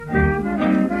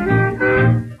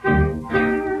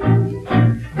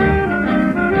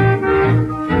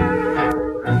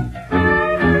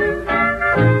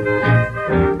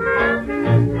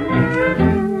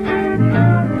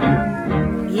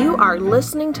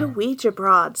to Ouija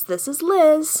Broads. This is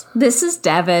Liz. This is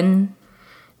Devin.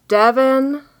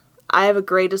 Devin, I have a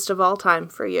greatest of all time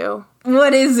for you.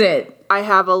 What is it? I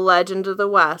have a legend of the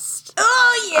West.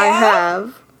 Oh, yeah? I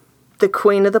have the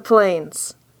Queen of the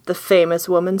Plains, the famous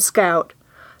woman scout,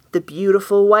 the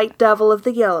beautiful white devil of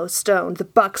the Yellowstone, the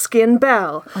buckskin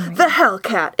belle, the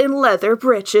hellcat in leather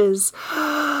breeches,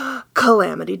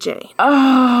 Calamity Jane.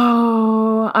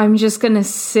 Oh, I'm just gonna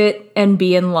sit and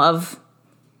be in love.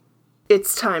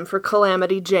 It's time for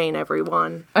Calamity Jane,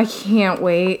 everyone. I can't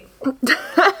wait.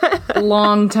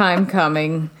 Long time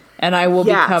coming, and I will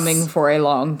be coming for a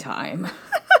long time.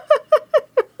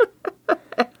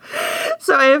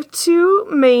 So I have two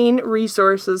main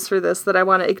resources for this that I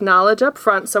want to acknowledge up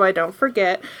front so I don't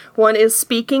forget. One is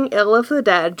Speaking Ill of the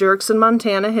Dead, Jerks in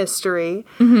Montana History.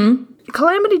 Mm-hmm.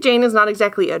 Calamity Jane is not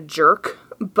exactly a jerk,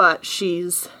 but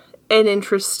she's an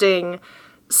interesting,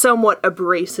 somewhat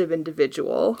abrasive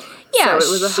individual. Yeah, so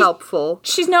it was a helpful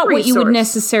She's not resource. what you would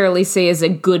necessarily say is a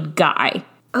good guy.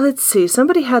 Let's see.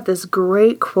 Somebody had this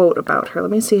great quote about her.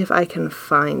 Let me see if I can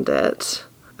find it.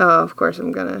 Oh, of course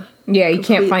I'm gonna... Yeah, you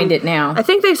can't find it now. I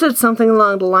think they said something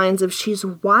along the lines of she's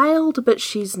wild, but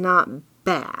she's not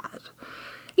bad.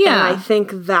 Yeah. And I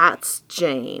think that's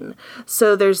Jane.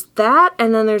 So there's that,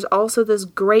 and then there's also this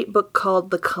great book called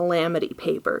The Calamity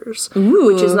Papers,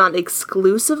 which is not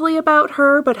exclusively about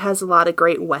her, but has a lot of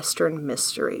great Western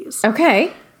mysteries.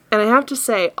 Okay. And I have to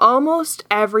say, almost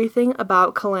everything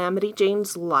about Calamity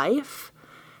Jane's life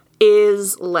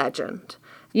is legend.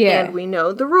 Yeah. And we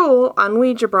know the rule on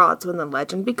Ouija Broads: when the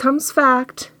legend becomes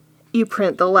fact, you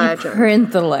print the legend. You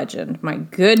print the legend. My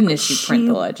goodness, you print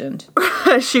the legend.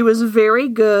 She was very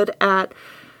good at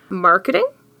marketing.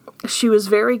 She was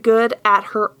very good at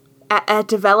at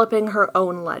developing her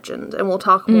own legend. And we'll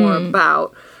talk more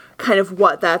about kind of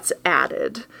what that's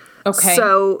added. Okay.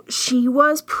 So she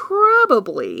was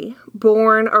probably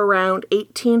born around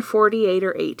 1848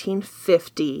 or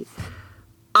 1850.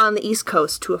 On the East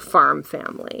Coast to a farm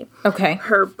family. Okay.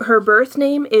 Her birth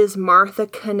name is Martha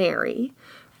Canary.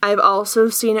 I've also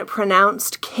seen it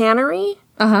pronounced Canary,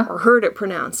 or heard it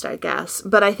pronounced, I guess.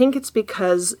 But I think it's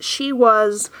because she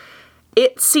was,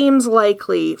 it seems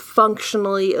likely,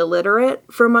 functionally illiterate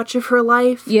for much of her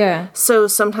life. Yeah. So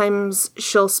sometimes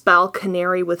she'll spell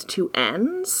canary with two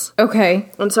N's.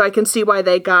 Okay. And so I can see why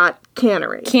they got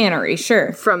Canary. Canary,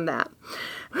 sure. From that.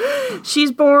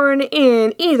 She's born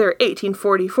in either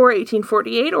 1844,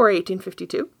 1848, or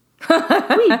 1852.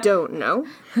 We don't know.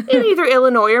 In either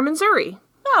Illinois or Missouri.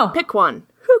 Oh. Pick one.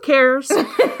 Who cares?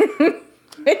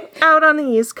 Out on the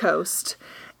East Coast.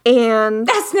 And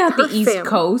that's not the East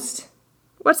Coast.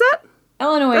 What's that?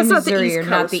 Illinois and Missouri are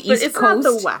not the East Coast. It's not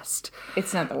the West.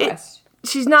 It's not the West.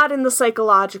 She's not in the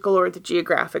psychological or the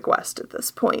geographic West at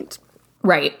this point.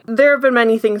 Right. There have been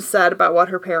many things said about what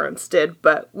her parents did,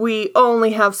 but we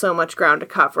only have so much ground to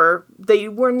cover. They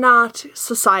were not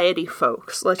society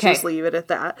folks. Let's just leave it at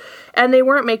that. And they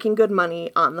weren't making good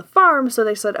money on the farm, so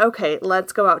they said, okay,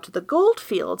 let's go out to the gold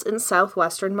fields in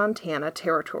southwestern Montana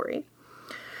territory.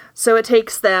 So it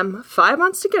takes them 5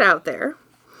 months to get out there,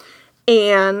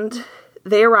 and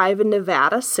they arrive in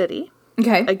Nevada City.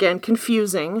 Okay. Again,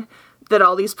 confusing that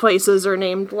all these places are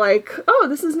named like, oh,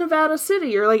 this is Nevada City.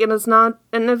 You're like, and it's not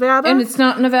in Nevada? And it's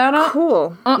not Nevada?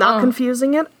 Cool. Not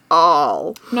confusing at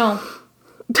all. No.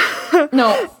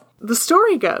 No. The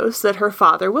story goes that her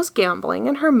father was gambling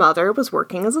and her mother was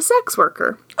working as a sex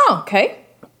worker. Oh, okay.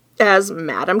 As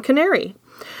Madame Canary.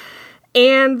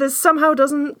 And this somehow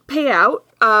doesn't pay out.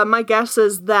 My guess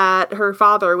is that her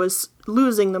father was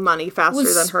losing the money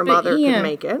faster than her mother could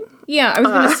make it. Yeah, I was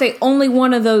going to say only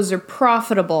one of those are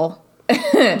profitable.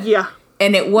 Yeah.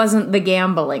 And it wasn't the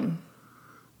gambling.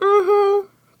 Mm-hmm.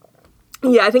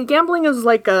 Yeah, I think gambling is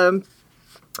like a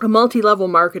multi-level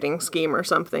marketing scheme or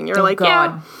something. You're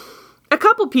yeah, a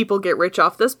couple people get rich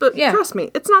off this, but trust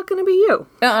me, it's not going to be you.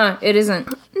 It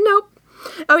isn't. Nope.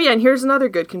 Oh yeah, and here's another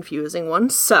good confusing one.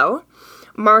 So,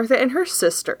 Martha and her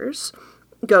sisters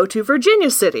go to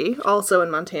Virginia City, also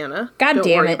in Montana. Don't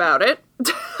worry about it.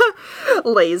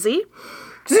 Lazy.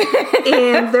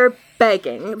 And they're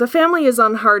begging. The family is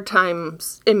on hard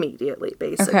times immediately,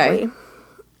 basically. Okay.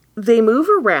 They move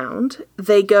around.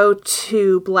 They go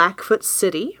to Blackfoot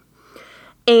City.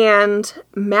 And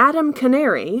Madame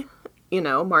Canary,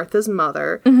 Martha's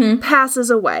mother,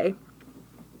 passes away.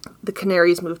 The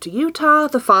Canaries move to Utah.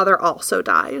 The father also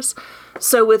dies.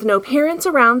 So with no parents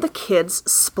around, the kids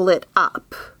split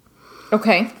up.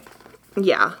 Okay.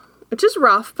 Yeah. Which is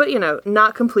rough, but,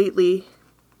 not completely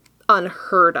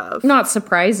unheard of. Not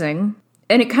surprising.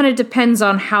 And it kind of depends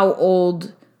on how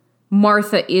old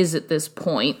Martha is at this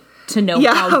point to know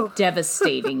how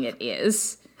devastating it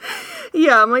is.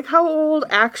 Yeah, I'm like, how old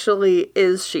actually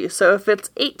is she? So if it's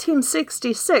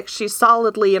 1866, she's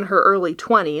solidly in her early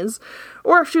 20s.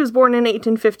 Or if she was born in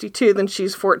 1852, then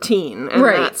she's 14, and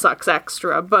that sucks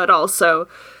extra. But also,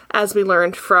 as we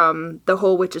learned from the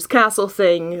whole Witch's Castle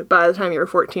thing, by the time you were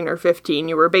 14 or 15,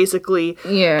 you were basically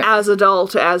as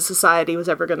adult as society was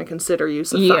ever going to consider you,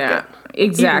 so fuck it.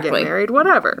 Exactly. You can get married,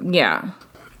 whatever. Yeah.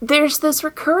 There's this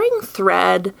recurring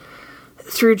thread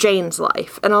through Jane's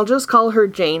life, and I'll just call her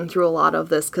Jane through a lot of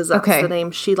this, because that's the name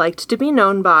she liked to be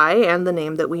known by, and the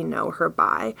name that we know her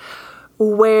by,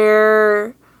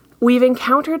 where we've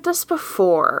encountered this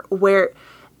before, where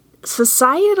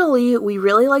societally we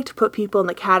really like to put people in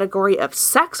the category of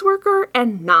sex worker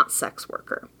and not sex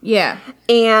worker. Yeah.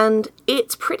 And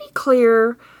it's pretty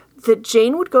clear that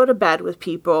Jane would go to bed with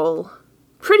people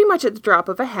pretty much at the drop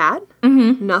of a hat.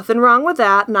 Mm-hmm. Nothing wrong with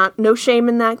that. No shame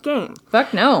in that game.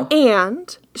 Fuck no.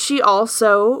 And she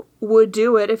also would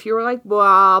do it if you were like, well,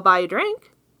 I'll buy you a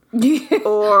drink.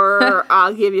 Or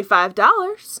I'll give you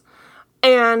 $5.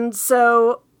 And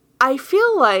so I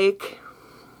feel like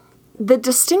the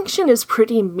distinction is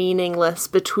pretty meaningless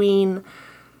between,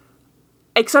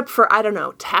 except for, I don't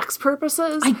know, tax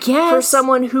purposes. I guess. For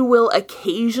someone who will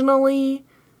occasionally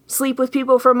sleep with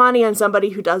people for money and somebody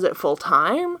who does it full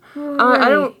time. Right. I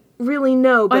don't really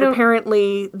know, but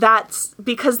apparently that's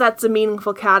because that's a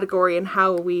meaningful category in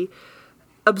how we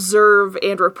observe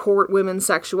and report women's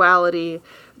sexuality.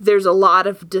 There's a lot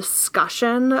of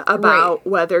discussion about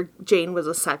whether Jane was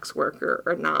a sex worker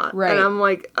or not. Right. And I'm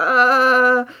like,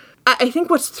 I think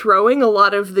what's throwing a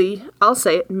lot of the, I'll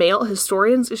say it, male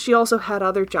historians is she also had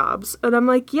other jobs. And I'm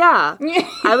like, yeah,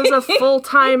 I was a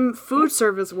full-time food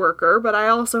service worker, but I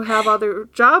also have other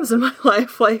jobs in my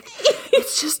life. Like,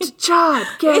 it's just a job.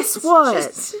 Guess what?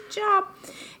 It's just a job.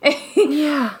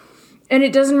 Yeah. And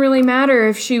it doesn't really matter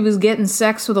if she was getting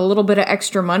sex with a little bit of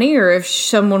extra money or if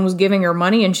someone was giving her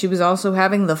money and she was also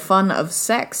having the fun of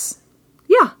sex.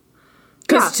 Yeah.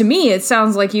 Because to me, it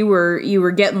sounds like you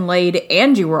were getting laid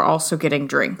and you were also getting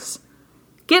drinks.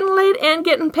 Getting laid and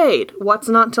getting paid. What's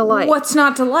not to like? What's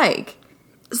not to like?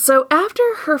 So after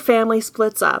her family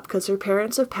splits up, because her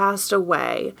parents have passed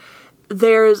away,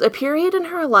 there's a period in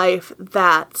her life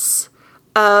that's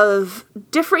of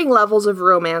differing levels of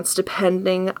romance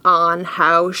depending on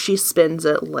how she spins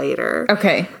it later.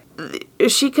 Okay.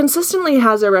 She consistently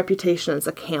has a reputation as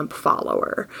a camp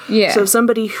follower. Yeah. So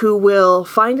somebody who will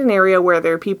find an area where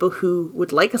there are people who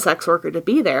would like a sex worker to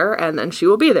be there, and then she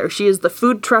will be there. She is the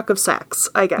food truck of sex,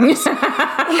 I guess.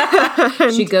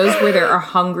 She goes where there are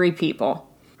hungry people.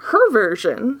 Her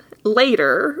version,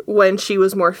 later, when she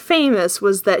was more famous,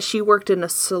 was that she worked in a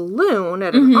saloon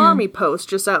at an army post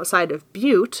just outside of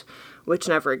Butte, which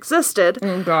never existed.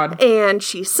 Oh, God. And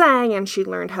she sang, and she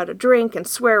learned how to drink and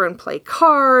swear and play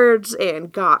cards,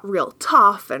 and got real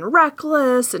tough and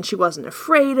reckless, and she wasn't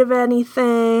afraid of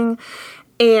anything.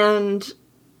 And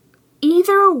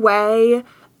either way,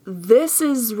 this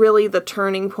is really the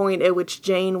turning point at which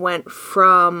Jane went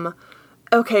from,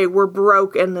 okay, we're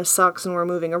broke and this sucks and we're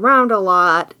moving around a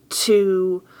lot,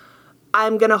 to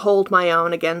I'm gonna hold my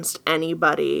own against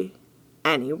anybody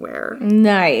anywhere.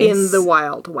 Nice. In the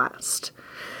Wild West.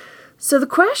 So the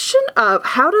question of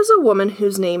how does a woman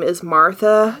whose name is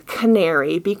Martha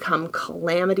Canary become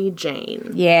Calamity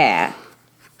Jane? Yeah.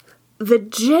 The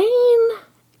Jane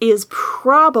is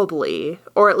probably,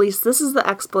 or at least this is the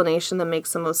explanation that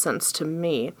makes the most sense to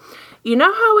me. You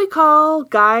know how we call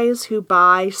guys who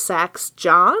buy sex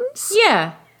Johns?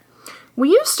 Yeah. We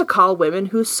used to call women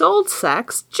who sold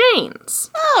sex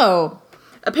Janes. Oh.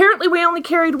 Apparently we only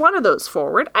carried one of those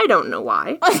forward. I don't know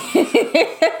why.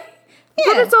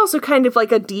 But it's also kind of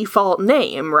like a default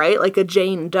name, right? Like a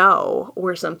Jane Doe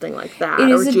or something like that.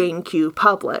 Or Jane Q.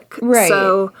 Public. Right.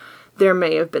 So there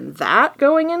may have been that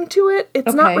going into it.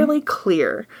 It's not really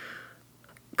clear.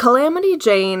 Calamity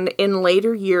Jane, in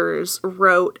later years,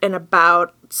 wrote an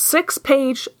about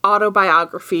 6-page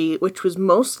autobiography, which was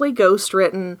mostly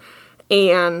ghostwritten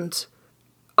and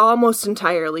almost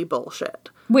entirely bullshit.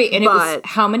 Wait, and it was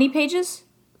how many pages?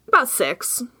 About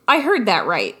 6. I heard that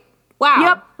right.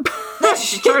 Wow. Yep.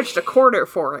 She charged $0.25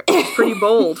 for it. It's pretty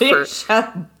bold for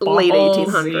late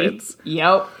 1800s.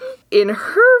 Yep. In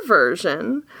her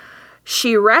version,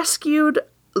 she rescued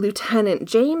Lieutenant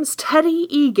James Teddy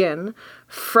Egan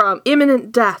from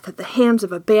imminent death at the hands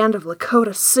of a band of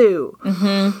Lakota Sioux.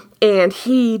 Mm-hmm. And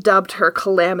he dubbed her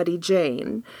Calamity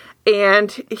Jane.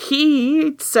 And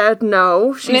he said,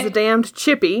 no, she's a damned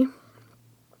chippy.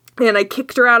 And I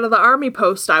kicked her out of the army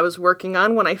post I was working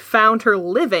on when I found her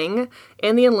living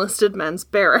in the enlisted men's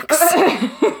barracks.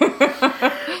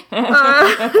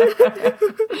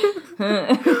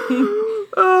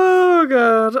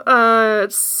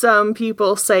 God. Some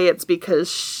people say it's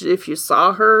because if you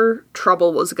saw her,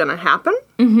 trouble was going to happen.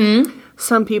 Mm-hmm.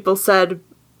 Some people said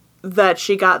that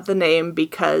she got the name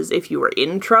because if you were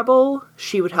in trouble,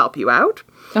 she would help you out.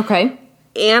 Okay.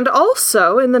 And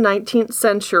also, in the 19th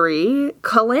century,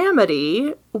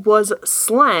 calamity was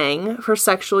slang for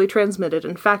sexually transmitted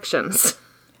infections.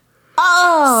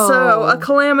 Oh! So, a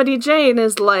Calamity Jane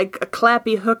is like a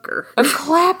clappy hooker. A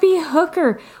clappy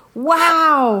hooker.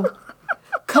 Wow!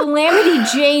 Calamity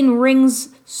Jane rings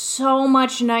so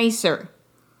much nicer.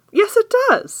 Yes, it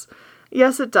does.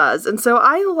 Yes, it does. And so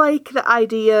I like the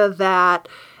idea that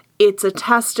it's a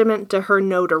testament to her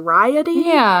notoriety.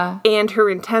 Yeah. And her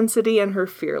intensity and her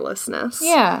fearlessness.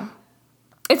 Yeah.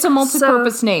 It's a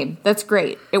multi-purpose name. That's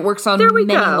great. It works on many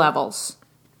levels.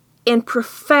 And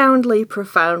profoundly,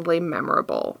 profoundly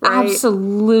memorable, right?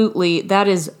 Absolutely. That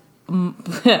is,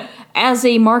 as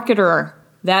a marketer,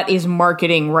 that is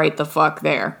marketing right the fuck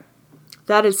there.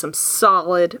 That is some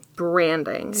solid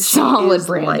branding. Solid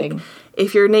branding. Like,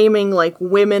 if you're naming, like,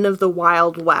 women of the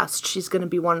Wild West, she's going to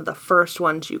be one of the first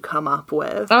ones you come up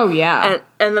with. Oh, yeah.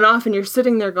 And then often you're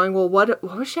sitting there going, well, what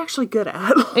was she actually good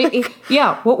at?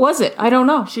 Yeah, what was it? I don't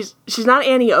know. She's not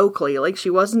Annie Oakley. Like,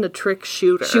 she wasn't a trick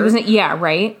shooter. She wasn't,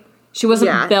 right? She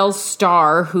wasn't Belle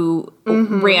Starr, who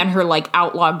ran her, like,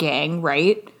 outlaw gang,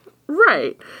 right?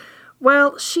 Right.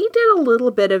 Well, she did a little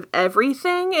bit of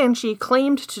everything, and she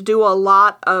claimed to do a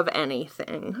lot of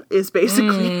anything, is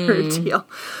basically her deal.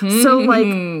 So,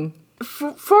 like,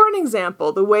 for an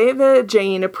example, the way that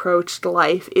Jane approached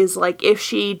life is, like, if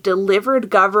she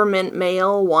delivered government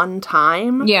mail one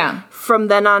time, from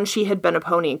then on she had been a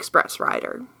Pony Express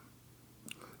rider.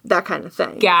 That kind of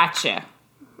thing. Gotcha.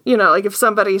 You know, like, if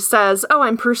somebody says, oh,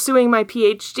 I'm pursuing my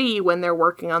PhD when they're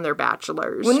working on their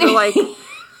bachelor's, you're like...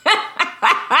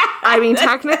 I mean,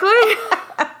 technically.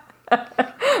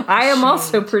 I am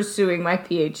also pursuing my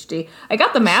PhD. I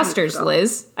got the master's,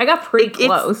 Liz. I got pretty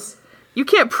close. You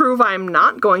can't prove I'm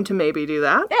not going to maybe do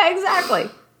that. Yeah,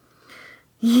 exactly.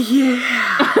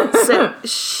 Yeah. So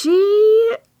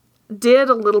she did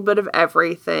a little bit of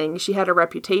everything. She had a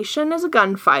reputation as a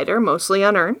gunfighter, mostly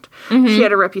unearned. Mm-hmm. She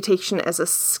had a reputation as a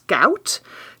scout.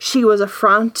 She was a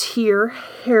frontier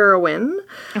heroine.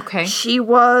 Okay. She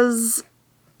was...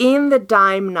 in the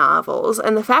dime novels,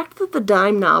 and the fact that the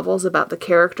dime novels about the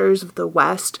characters of the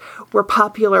West were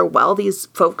popular while these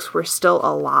folks were still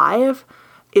alive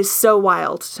is so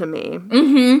wild to me.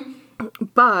 Mm-hmm.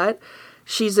 But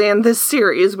she's in this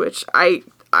series, which I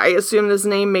assume this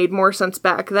name made more sense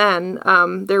back then.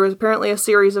 There was apparently a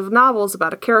series of novels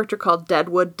about a character called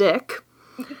Deadwood Dick.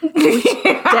 Deadwood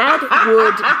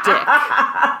Dick.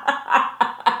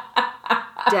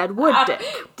 Deadwood Dick.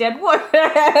 Deadwood.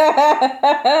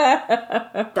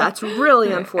 That's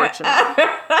really unfortunate.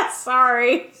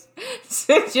 Sorry.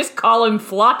 Just call him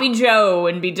Floppy Joe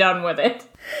and be done with it.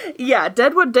 Yeah,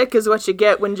 Deadwood Dick is what you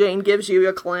get when Jane gives you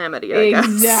a calamity, I guess.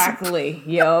 Exactly.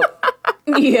 Yep.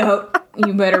 Yep.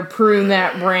 You better prune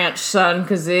that branch, son,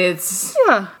 because it's...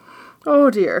 Yeah. Oh,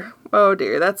 dear. Oh,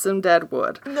 dear. That's some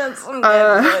deadwood. That's some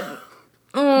deadwood.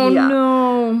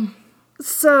 No.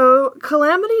 So,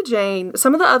 Calamity Jane,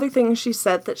 some of the other things she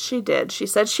said that she did, she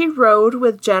said she rode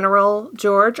with General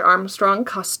George Armstrong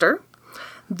Custer.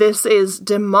 This is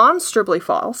demonstrably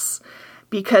false,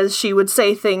 because she would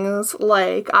say things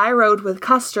like, I rode with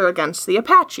Custer against the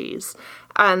Apaches.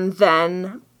 And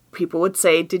then people would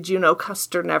say, did you know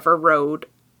Custer never rode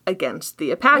against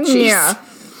the Apaches? Yeah.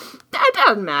 That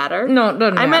doesn't matter. No, it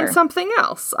doesn't matter. I meant something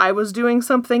else. I was doing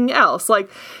something else.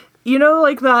 Like, you know,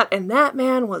 like that, and that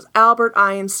man was Albert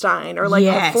Einstein, or like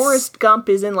how Forrest Gump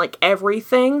is in like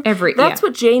everything. That's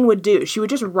what Jane would do. She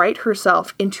would just write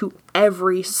herself into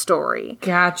every story.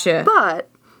 Gotcha. But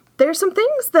there's some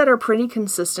things that are pretty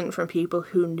consistent from people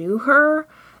who knew her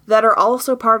that are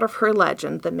also part of her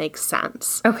legend that makes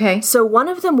sense. Okay. So one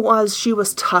of them was she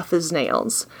was tough as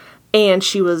nails, and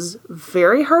she was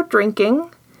very hard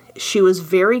drinking. She was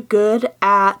very good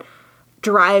at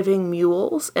driving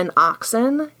mules and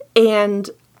oxen. And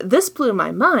this blew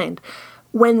my mind.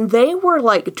 When they were,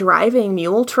 like, driving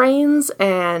mule trains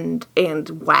and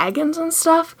wagons and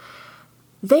stuff,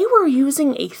 they were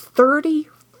using a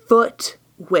 30-foot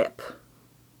whip.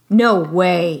 No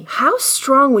way. How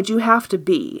strong would you have to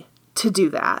be to do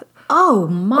that? Oh,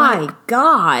 my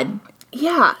God.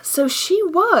 Yeah, so she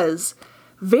was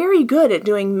very good at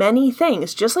doing many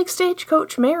things, just like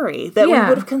Stagecoach Mary, that we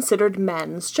would have considered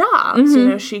men's jobs. Mm-hmm. You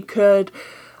know, she could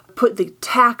put the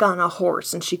tack on a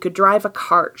horse, and she could drive a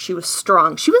cart. She was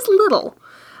strong. She was little.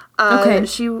 Okay.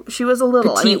 She was a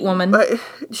little petite woman.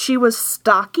 She was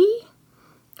stocky,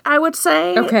 I would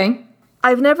say. Okay.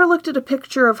 I've never looked at a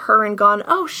picture of her and gone,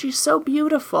 oh, she's so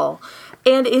beautiful.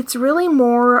 And it's really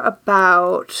more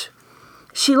about,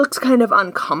 she looks kind of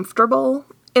uncomfortable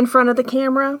in front of the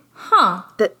camera. Huh.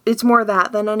 That it's more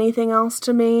that than anything else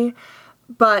to me.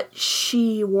 But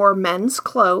she wore men's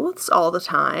clothes all the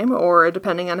time, or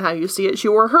depending on how you see it, she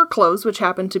wore her clothes, which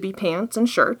happened to be pants and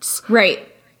shirts.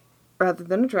 Right. Rather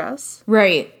than a dress.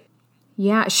 Right.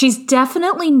 Yeah, she's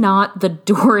definitely not the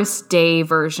Doris Day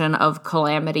version of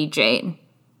Calamity Jane.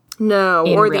 No,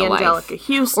 or the Angelica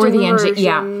Houston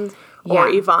version, or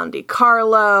Yvonne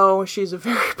DiCarlo. She's a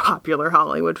very popular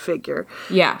Hollywood figure.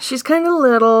 Yeah. She's kind of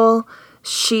little.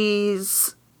 She,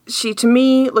 to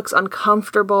me, looks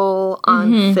uncomfortable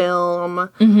on film.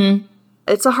 Mm-hmm.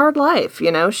 It's a hard life,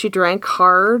 you know? She drank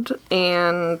hard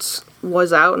and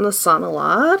was out in the sun a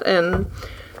lot, and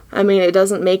I mean, it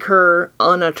doesn't make her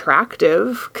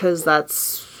unattractive, because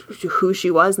that's who she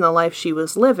was and the life she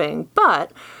was living.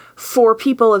 But for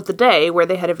people of the day, where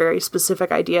they had a very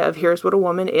specific idea of here's what a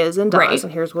woman is and does,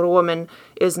 and here's what a woman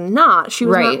is not, she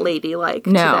was not ladylike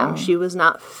to them. She was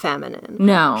not feminine.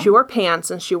 No. She wore pants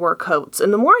and she wore coats.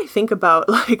 And the more I think about,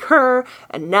 like, her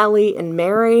and Nellie and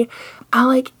Mary, I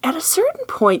like, at a certain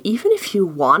point, even if you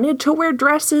wanted to wear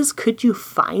dresses, could you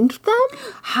find them?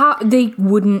 How they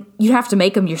wouldn't, you'd have to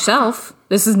make them yourself.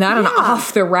 This is not an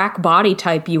off-the-rack body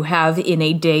type you have in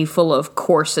a day full of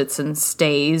corsets and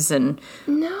stays and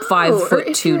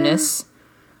 5'2"ness.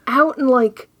 Out in,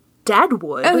 like,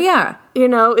 Deadwood. Oh, yeah. You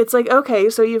know, it's like, okay,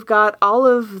 so you've got all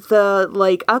of the,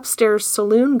 like, upstairs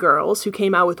saloon girls who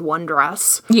came out with one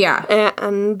dress. Yeah.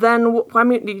 And then, I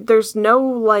mean, there's no,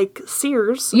 like,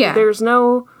 Sears. Yeah. There's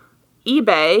no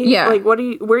eBay. Yeah. Like, where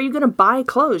are you going to buy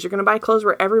clothes? You're going to buy clothes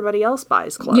where everybody else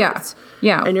buys clothes. Yeah.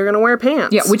 Yeah. And you're going to wear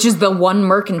pants. Yeah, which is the one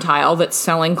mercantile that's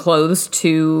selling clothes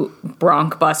to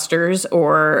Bronkbusters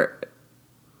or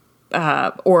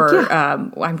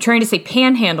I'm trying to say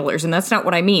panhandlers, and that's not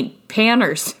what I mean.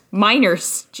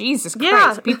 Miners. Jesus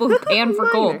Christ. People who pan for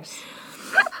gold.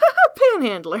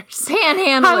 Panhandlers.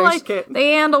 I like it.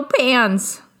 They handle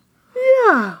pans.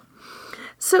 Yeah.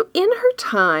 So in her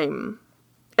time,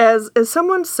 as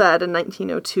someone said in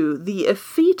 1902, the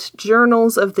effete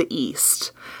journals of the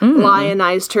East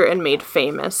lionized her and made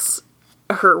famous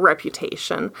her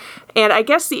reputation. And I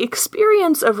guess the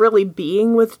experience of really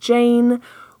being with Jane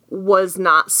was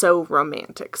not so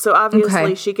romantic. So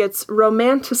obviously she gets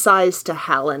romanticized to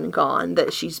hell and gone,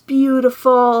 that she's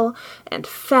beautiful and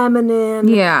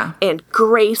feminine and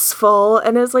graceful.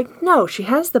 And it's like, no, she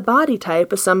has the body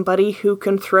type of somebody who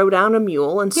can throw down a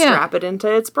mule and strap it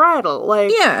into its bridle.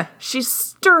 Like, she's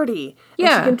sturdy and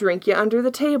she can drink you under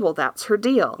the table. That's her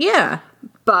deal. Yeah.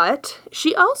 But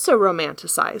she also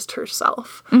romanticized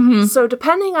herself. So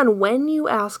depending on when you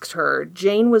asked her,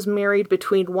 Jane was married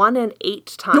between 1 and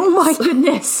 8 times. Oh my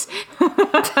goodness.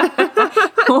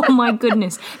 Oh my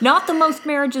goodness. Not the most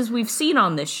marriages we've seen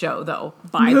on this show, though,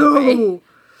 by the way.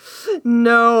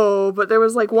 No, but there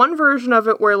was like one version of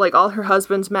it where like all her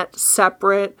husbands met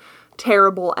separate,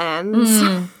 terrible ends.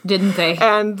 Didn't they?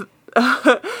 And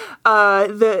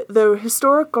the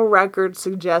historical record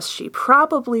suggests she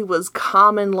probably was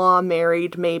common law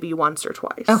married maybe once or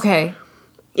twice. Okay.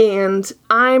 And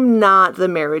I'm not the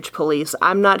marriage police.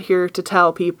 I'm not here to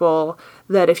tell people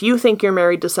that if you think you're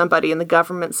married to somebody and the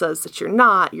government says that you're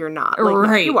not, you're not. Like,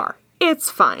 no, you are. It's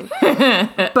fine.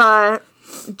 But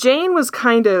Jane was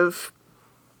kind of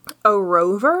a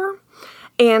rover,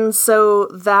 and so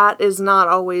that is not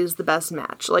always the best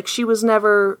match. Like, she was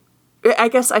never... I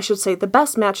guess I should say the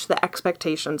best match to the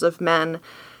expectations of men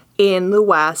in the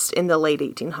West in the late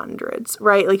 1800s,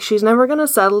 right? Like, she's never going to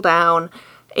settle down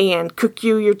and cook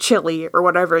you your chili or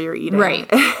whatever you're eating. Right.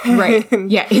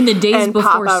 Yeah, in the days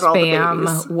before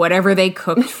Spam, whatever they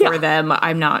cooked for them,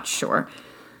 I'm not sure.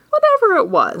 Whatever it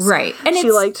was. Right. And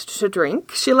she liked to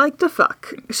drink. She liked to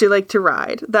fuck. She liked to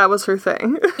ride. That was her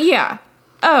thing. Yeah.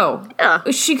 Oh. Yeah.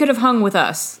 She could have hung with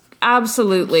us.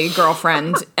 Absolutely,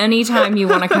 girlfriend. Anytime you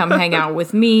want to come hang out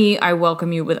with me, I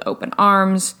welcome you with open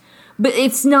arms. But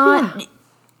it's not...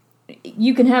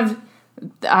 You can have...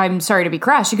 I'm sorry to be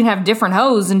crass. You can have different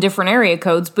hoes in different area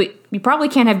codes, but you probably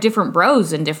can't have different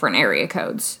bros in different area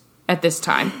codes at this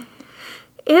time.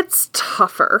 It's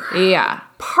tougher. Yeah.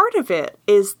 Part of it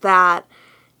is that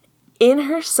in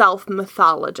her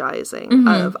self-mythologizing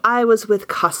of, I was with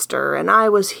Custer, and I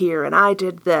was here, and I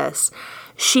did this...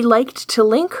 She liked to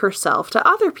link herself to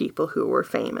other people who were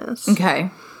famous.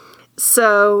 Okay.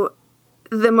 So,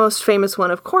 the most famous one,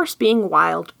 of course, being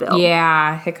Wild Bill.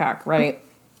 Yeah, Hickok, right.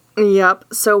 Yep.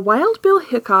 So, Wild Bill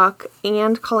Hickok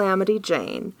and Calamity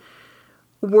Jane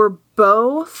were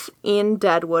both in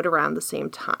Deadwood around the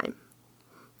same time.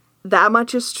 That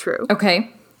much is true.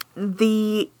 Okay.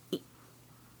 The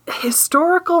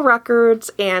historical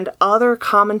records and other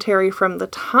commentary from the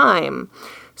time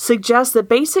suggests that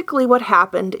basically what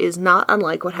happened is not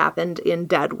unlike what happened in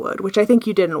Deadwood, which I think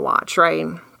you didn't watch, right?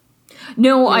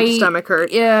 No, Made stomach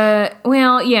hurt.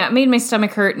 Well, yeah, it made my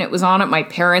stomach hurt, and it was on at my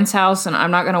parents' house, and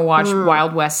I'm not going to watch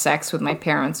Wild West sex with my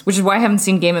parents, which is why I haven't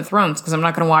seen Game of Thrones, because I'm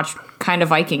not going to watch kind of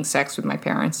Viking sex with my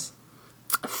parents.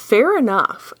 Fair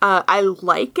enough. I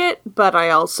like it, but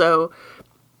I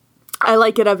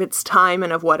like it of its time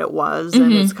and of what it was,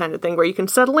 and it's kind of thing where you can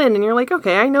settle in, and you're like,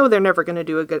 okay, I know they're never going to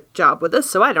do a good job with this,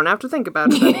 so I don't have to think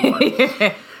about it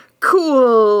anymore.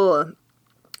 Cool.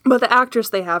 But the actress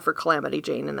they have for Calamity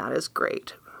Jane in that is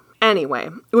great. Anyway,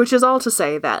 which is all to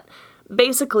say that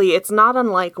basically it's not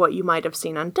unlike what you might have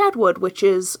seen on Deadwood, which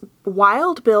is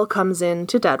Wild Bill comes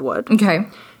into Deadwood. Okay.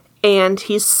 And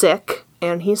he's sick,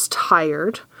 and he's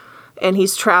tired, and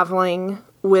he's traveling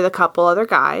with a couple other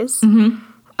guys.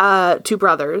 Two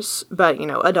brothers, but,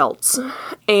 adults.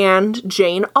 And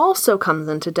Jane also comes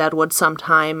into Deadwood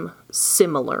sometime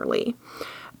similarly.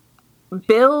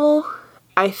 Bill,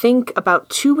 I think about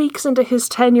 2 weeks into his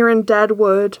tenure in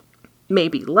Deadwood,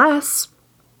 maybe less,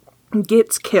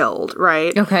 gets killed,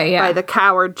 right? Okay, yeah. By the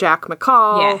coward Jack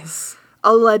McCall. Yes.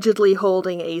 Allegedly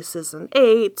holding aces and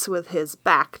eights with his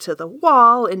back to the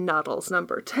wall in Nuttall's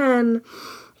number 10.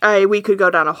 We could go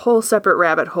down a whole separate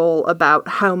rabbit hole about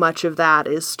how much of that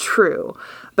is true.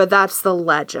 But that's the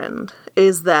legend,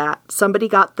 is that somebody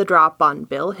got the drop on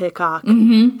Bill Hickok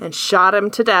and shot him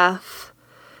to death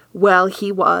while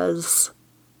he was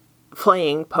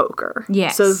playing poker.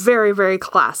 Yes. So very, very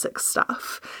classic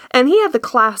stuff. And he had the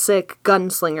classic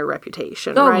gunslinger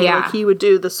reputation, right? Yeah. Like he would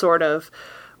do the sort of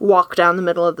walk down the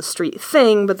middle of the street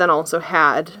thing, but then also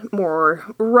had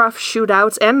more rough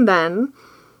shootouts, and then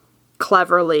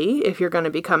cleverly, if you're going to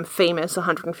become famous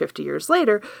 150 years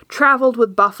later, traveled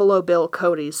with Buffalo Bill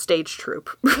Cody's stage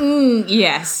troupe.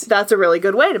 Yes. That's a really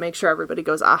good way to make sure everybody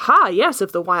goes, aha, yes,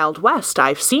 of the Wild West,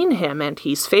 I've seen him, and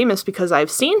he's famous because I've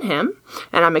seen him,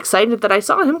 and I'm excited that I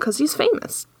saw him because he's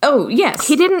famous. Oh, yes.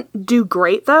 He didn't do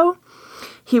great, though.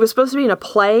 He was supposed to be in a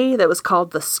play that was called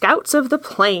The Scouts of the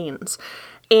Plains,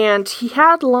 and he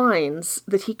had lines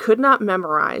that he could not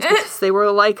memorize because they were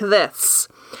like this.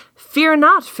 Fear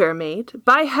not, fair maid.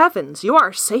 By heavens, you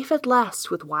are safe at last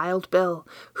with Wild Bill,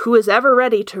 who is ever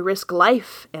ready to risk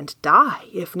life and die,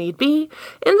 if need be,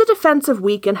 in the defense of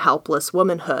weak and helpless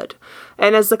womanhood.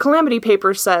 And as the Calamity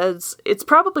paper says, it's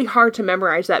probably hard to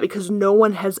memorize that because no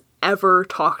one has ever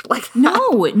talked like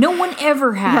that. No one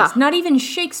ever has. Yeah. Not even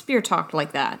Shakespeare talked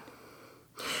like that.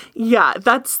 Yeah,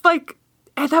 that's like,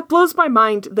 that blows my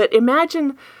mind that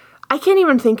imagine, I can't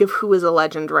even think of who is a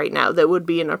legend right now that would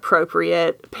be an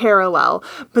appropriate parallel.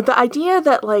 But the idea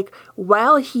that, like,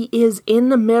 while he is in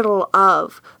the middle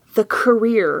of the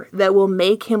career that will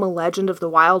make him a legend of the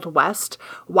Wild West,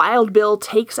 Wild Bill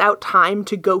takes out time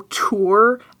to go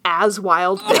tour as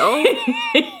Wild Bill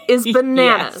is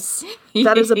bananas. Yes.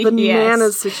 That is a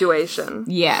bananas situation.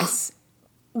 Yes.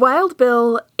 Wild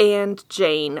Bill and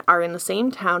Jane are in the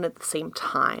same town at the same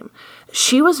time.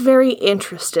 She was very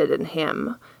interested in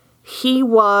him. He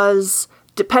was,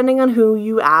 depending on who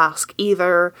you ask,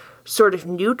 either sort of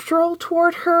neutral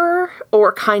toward her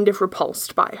or kind of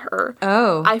repulsed by her.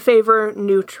 Oh. I favor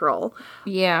neutral.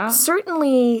 Yeah.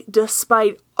 Certainly,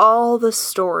 despite all the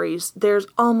stories, there's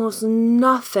almost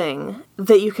nothing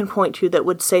that you can point to that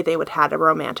would say they would have had a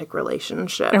romantic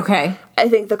relationship. Okay. I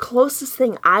think the closest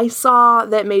thing I saw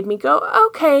that made me go,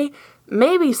 okay,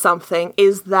 maybe something,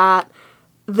 is that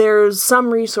there's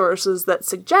some resources that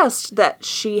suggest that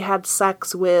she had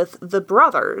sex with the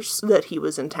brothers that he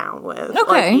was in town with.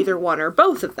 Okay. Like either one or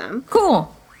both of them.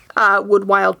 Cool. Would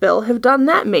Wild Bill have done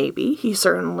that? Maybe. He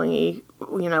certainly,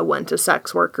 went to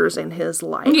sex workers in his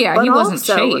life. Yeah, but he wasn't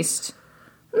also, chaste.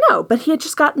 No, but he had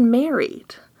just gotten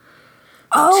married.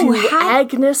 Oh, to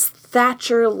Agnes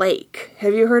Thatcher Lake.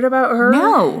 Have you heard about her?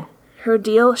 No. Her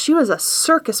deal? She was a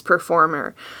circus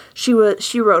performer. She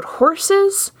rode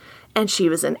horses, and she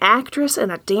was an actress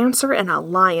and a dancer and a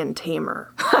lion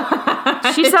tamer.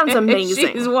 She sounds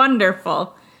amazing. She's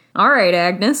wonderful. All right,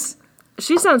 Agnes.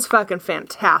 She sounds fucking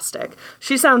fantastic.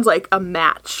 She sounds like a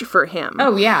match for him.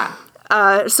 Oh, yeah.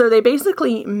 So they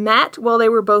basically met while they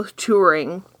were both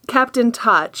touring, kept in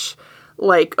touch,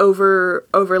 like, over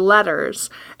letters,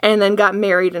 and then got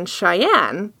married in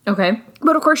Cheyenne. Okay.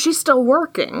 But, of course, she's still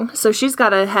working, so she's got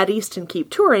to head east and keep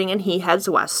touring, and he heads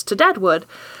west to Deadwood,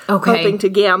 hoping to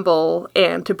gamble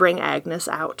and to bring Agnes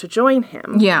out to join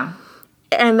him. Yeah.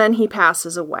 And then he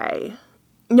passes away.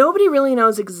 Nobody really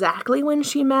knows exactly when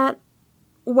she met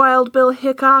Wild Bill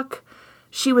Hickok.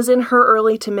 She was in her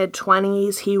early to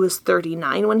mid-20s. He was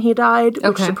 39 when he died,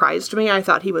 which surprised me. I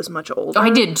thought he was much older. I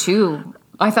did, too.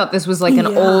 I thought this was like an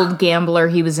old gambler.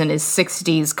 He was in his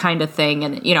 60s kind of thing.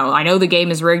 And, you know, I know the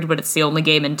game is rigged, but it's the only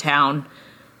game in town.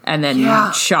 And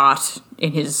then shot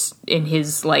in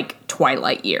his, like,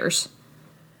 twilight years.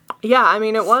 Yeah, I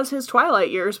mean, it was his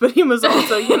twilight years, but he was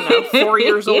also, 4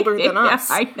 years older than us.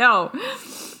 Yeah, I know.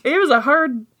 It was a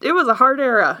hard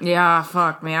era. Yeah,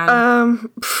 fuck, man.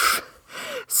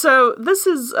 So this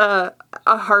is a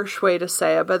harsh way to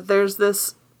say it, but there's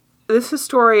this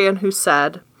historian who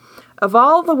said, of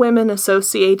all the women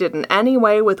associated in any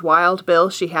way with Wild Bill,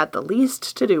 she had the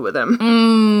least to do with him.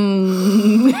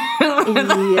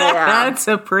 Yeah. That's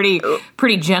a pretty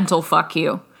gentle fuck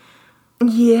you.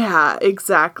 Yeah,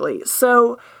 exactly.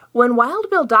 So when Wild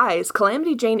Bill dies,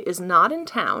 Calamity Jane is not in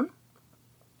town.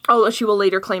 Although she will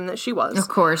later claim that she was. Of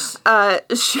course.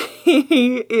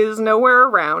 She is nowhere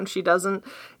around. She doesn't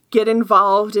get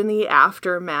involved in the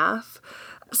aftermath.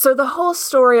 So the whole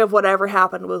story of whatever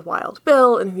happened with Wild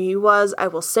Bill and who he was, I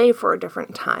will save for a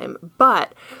different time.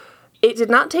 But it did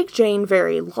not take Jane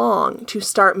very long to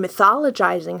start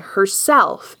mythologizing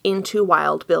herself into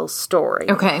Wild Bill's story.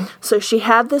 Okay. So she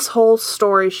had this whole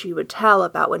story she would tell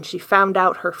about when she found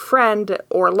out her friend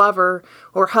or lover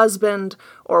or husband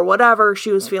or whatever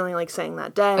she was feeling like saying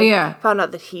that day. Yeah. Found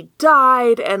out that he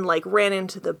died and like ran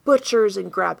into the butcher's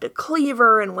and grabbed a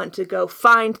cleaver and went to go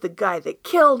find the guy that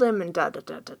killed him and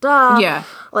da-da-da-da-da. Yeah.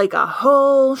 Like a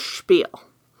whole spiel.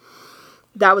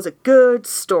 That was a good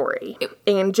story.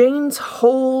 And Jane's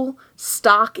whole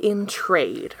stock in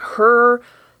trade, her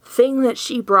thing that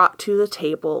she brought to the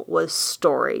table was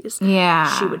stories.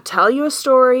 Yeah. She would tell you a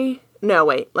story. No,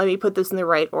 wait, let me put this in the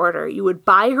right order. You would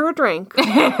buy her a drink,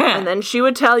 and then she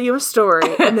would tell you a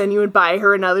story, and then you would buy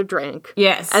her another drink.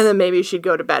 Yes. And then maybe she'd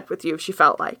go to bed with you if she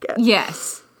felt like it.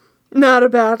 Yes. Not a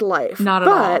bad life. Not at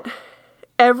all. But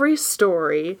every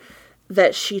story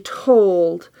that she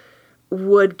told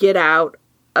would get out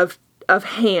of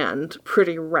hand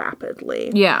pretty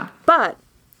rapidly. Yeah. But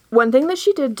one thing that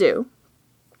she did do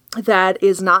that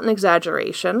is not an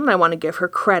exaggeration, and I want to give her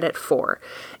credit for,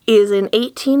 is in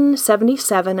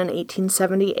 1877 and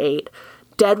 1878,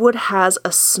 Deadwood has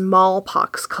a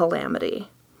smallpox calamity.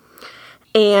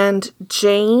 And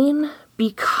Jane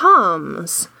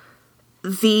becomes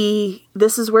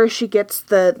this is where she gets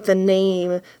the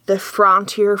name, the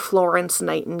Frontier Florence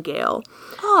Nightingale.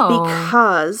 Oh.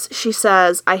 Because she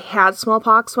says, I had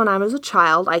smallpox when I was a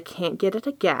child. I can't get it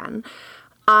again.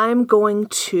 I'm going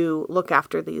to look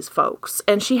after these folks.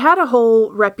 And she had a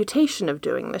whole reputation of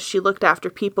doing this. She looked after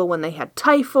people when they had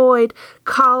typhoid,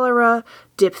 cholera,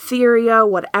 diphtheria,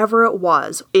 whatever it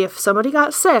was. If somebody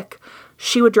got sick,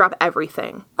 she would drop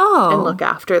everything and look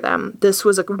after them. This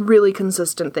was a really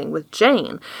consistent thing with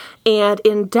Jane. And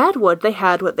in Deadwood, they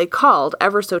had what they called,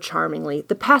 ever so charmingly,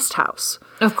 the pest house.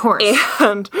 Of course.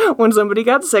 And when somebody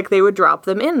got sick, they would drop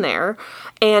them in there.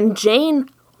 And Jane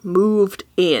moved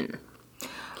in.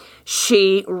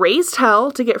 She raised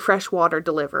hell to get fresh water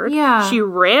delivered. Yeah. She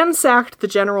ransacked the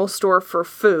general store for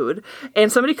food.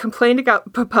 And somebody complained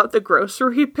about the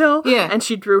grocery bill. Yeah. And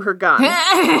she drew her gun.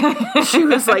 She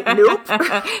was like, nope.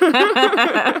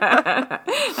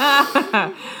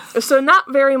 So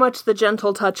not very much the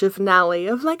gentle touch of Nellie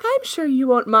of like, I'm sure you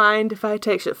won't mind if I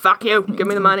take shit. Fuck you. Give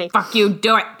me the money. Fuck you.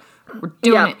 Do it. We're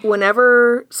doing it.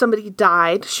 Whenever somebody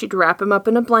died, she'd wrap him up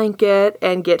in a blanket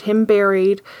and get him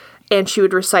buried. And she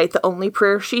would recite the only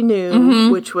prayer she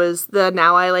knew, which was the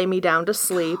 "Now I lay me down to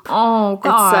sleep,"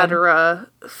 etc.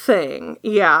 thing.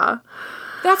 Yeah.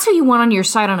 That's who you want on your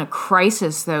side on a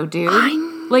crisis, though, dude. I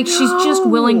know. Like, she's just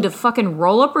willing to fucking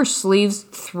roll up her sleeves,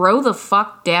 throw the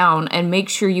fuck down, and make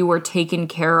sure you are taken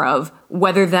care of,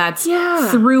 whether that's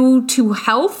through to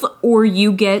health or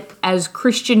you get as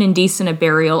Christian and decent a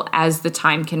burial as the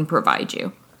time can provide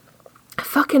you.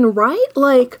 Fucking right?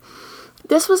 Like,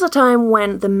 this was a time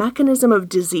when the mechanism of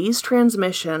disease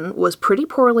transmission was pretty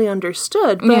poorly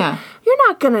understood, but you're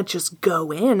not going to just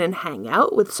go in and hang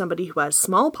out with somebody who has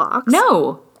smallpox.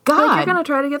 No. God. Like, you're going to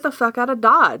try to get the fuck out of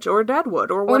Dodge or Deadwood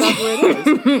or whatever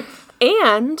it is.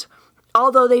 And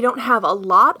although they don't have a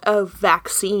lot of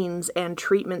vaccines and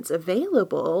treatments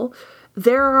available,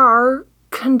 there are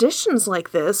conditions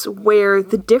like this where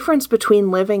the difference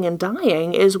between living and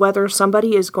dying is whether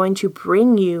somebody is going to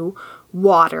bring you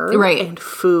water and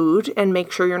food and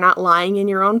make sure you're not lying in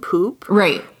your own poop.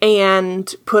 Right.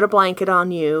 And put a blanket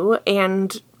on you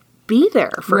and be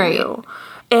there for you.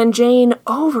 And Jane,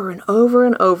 over and over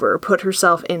and over, put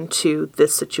herself into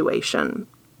this situation.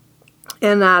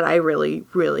 And that I really,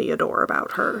 really adore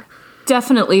about her.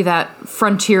 Definitely that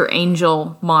Frontier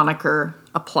Angel moniker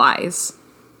applies.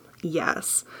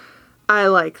 Yes. I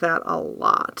like that a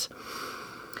lot.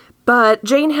 But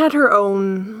Jane had her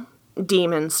own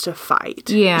demons to fight.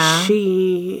 Yeah.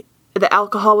 The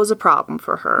alcohol was a problem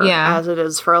for her, as it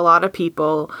is for a lot of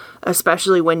people,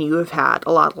 especially when you have had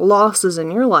a lot of losses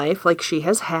in your life, like she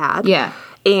has had. Yeah.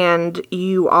 And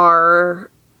you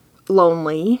are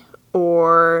lonely,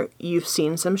 or you've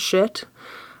seen some shit.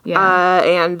 Yeah.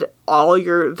 And all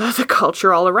the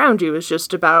culture all around you is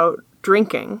just about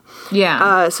drinking.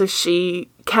 Yeah. So she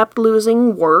kept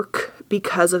losing work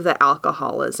because of the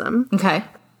alcoholism. Okay.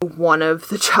 One of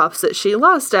the jobs that she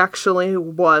lost actually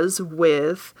was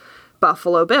with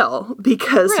Buffalo Bill,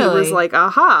 because he was like,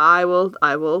 aha,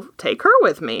 I will take her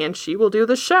with me and she will do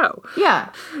the show.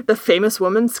 Yeah. The famous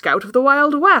woman, Scout of the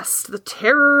Wild West, the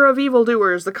terror of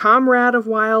evildoers, the comrade of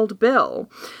Wild Bill.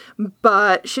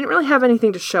 But she didn't really have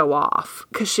anything to show off,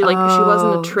 because she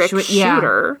wasn't a trick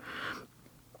shooter.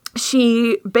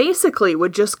 She basically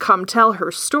would just come tell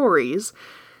her stories,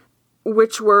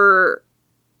 which were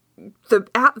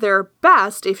at their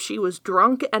best if she was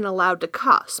drunk and allowed to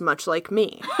cuss, much like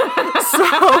me.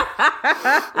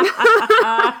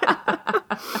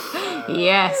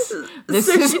 Yes. This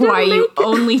is why you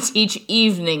only teach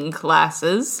evening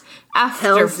classes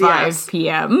after 5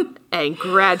 p.m. And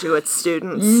graduate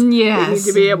students. Yes. They need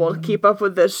to be able to keep up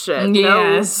with this shit.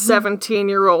 Yes. No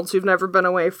 17-year-olds who've never been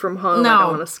away from home. No. I don't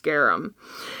want to scare them.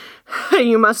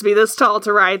 You must be this tall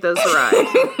to ride this ride.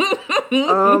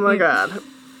 Oh my God.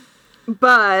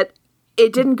 But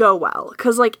it didn't go well,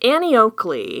 because, like, Annie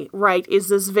Oakley, right, is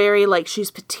this very, like,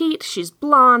 she's petite, she's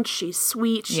blonde, she's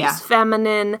sweet, she's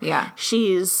feminine,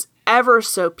 she's ever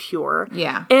so pure.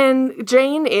 Yeah. And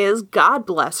Jane is, God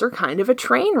bless her, kind of a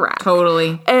train wreck.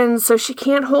 Totally. And so she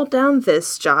can't hold down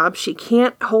this job, she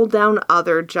can't hold down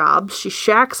other jobs, she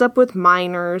shacks up with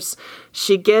minors,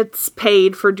 she gets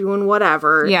paid for doing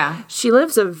whatever. Yeah. She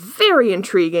lives a very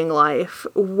intriguing life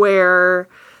where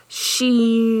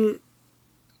she,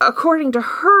 according to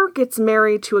her, gets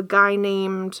married to a guy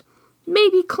named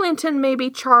maybe Clinton,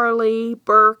 maybe Charlie,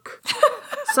 Burke,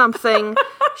 something.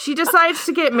 She decides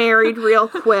to get married real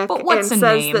quick and says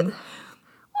name? That,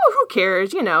 oh, who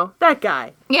cares? You know, that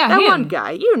guy. Yeah, that him. one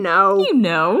guy. You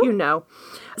know.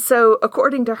 So,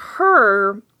 according to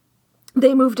her,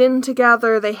 they moved in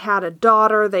together, they had a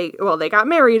daughter, they got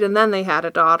married and then they had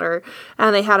a daughter,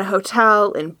 and they had a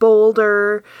hotel in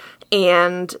Boulder,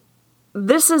 and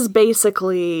this is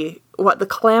basically what the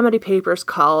Calamity Papers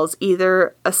calls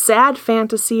either a sad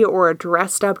fantasy or a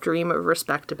dressed-up dream of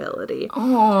respectability.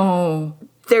 Oh.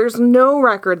 There's no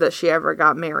record that she ever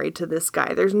got married to this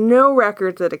guy. There's no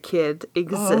record that a kid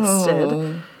existed.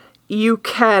 Oh. You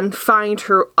can find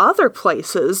her other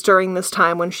places during this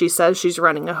time when she says she's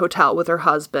running a hotel with her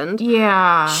husband.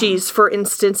 Yeah. She's, for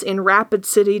instance, in Rapid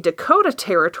City, Dakota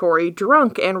Territory,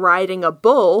 drunk and riding a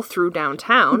bull through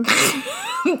downtown.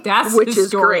 That's which the is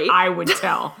story great. I would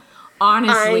tell.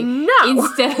 Honestly, I know.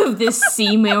 Instead of this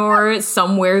Seymour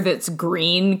somewhere that's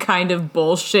green kind of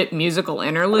bullshit musical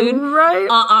interlude.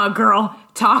 Right. Girl.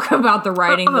 Talk about the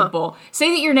riding the bull. Say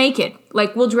that you're naked.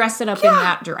 Like, we'll dress it up in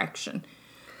that direction.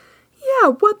 Yeah,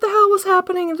 what the hell was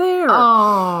happening there?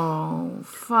 Oh,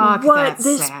 fuck, that's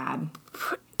sad.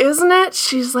 Isn't it?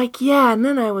 She's like, yeah, and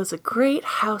then I was a great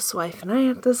housewife, and I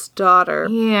had this daughter.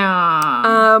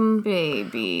 Yeah,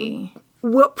 baby.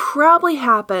 What probably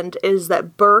happened is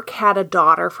that Burke had a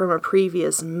daughter from a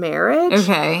previous marriage.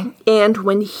 Okay. And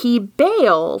when he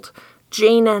bailed,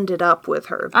 Jane ended up with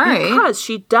her. All right. Because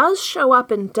she does show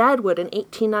up in Deadwood in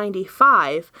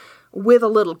 1895 with a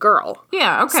little girl.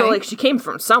 Yeah, okay. So, like, she came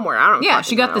from somewhere. I don't know. Yeah,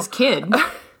 she got this kid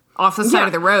off the side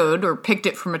of the road or picked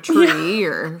it from a tree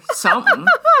or something.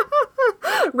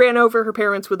 Ran over her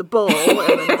parents with a bull and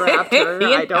then grabbed her.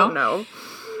 I don't know.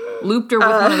 Looped her with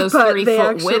one of those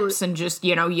 30-foot whips and just,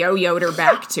 yo-yoed her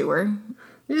back to her.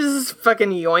 Just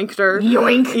fucking yoinked her.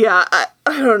 Yoink. Yeah, I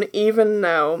don't even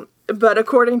know. But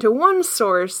according to one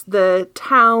source, the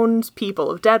townspeople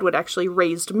of Deadwood actually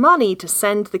raised money to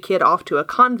send the kid off to a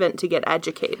convent to get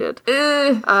educated.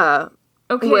 Okay.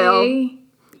 Well,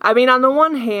 I mean, on the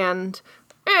one hand,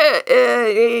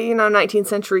 19th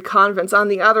century convents. On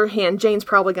the other hand, Jane's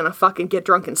probably gonna fucking get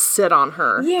drunk and sit on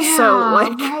her. Yeah, so,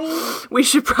 like, we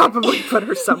should probably put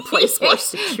her someplace more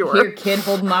secure. Your kid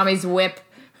hold mommy's whip.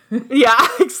 Yeah,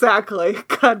 exactly.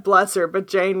 God bless her. But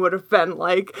Jane would have been,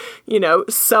 like,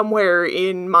 somewhere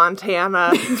in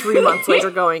Montana 3 months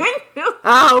later going,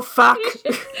 oh, fuck.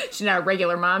 She's not a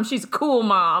regular mom. She's a cool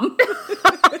mom.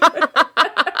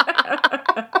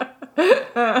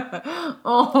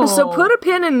 Oh Oh. So put a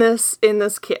pin in this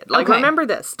kid. Like, remember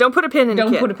this. Don't put a pin in a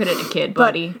kid. Don't put a pin in a kid,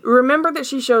 buddy. But remember that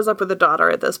she shows up with a daughter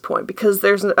at this point, because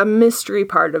there's a mystery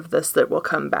part of this that we'll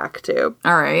come back to.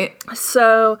 All right.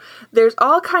 So there's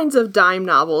all kinds of dime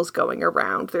novels going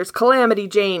around. There's Calamity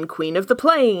Jane, Queen of the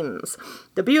Plains,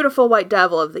 The Beautiful White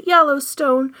Devil of the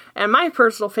Yellowstone, and my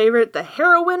personal favorite, The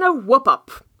Heroine of Whoop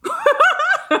Up.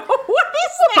 What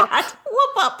is that?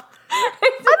 Whoop Up.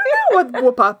 I don't know what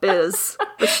whoop up is,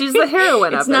 but she's the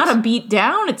heroine of it. It's not a beat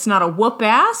down. It's not a whoop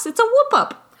ass. It's a whoop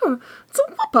up. It's a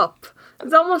whoop up.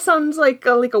 It almost sounds like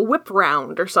a whip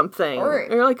round or something. Or,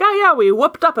 you're like, oh yeah, we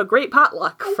whooped up a great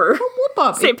potluck for whoop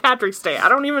up. St. Patrick's Day. I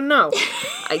don't even know.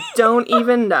 I don't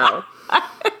even know.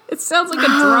 It sounds like a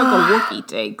drug a Wookiee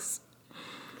takes.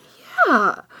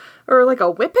 Yeah. Or like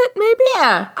a whippet, maybe?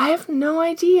 Yeah. I have no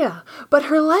idea. But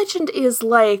her legend is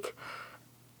like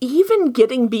even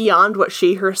getting beyond what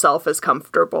she herself is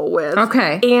comfortable with.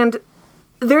 Okay. And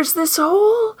there's this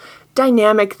whole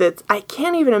dynamic that I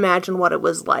can't even imagine what it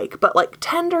was like, but like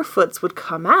tenderfoots would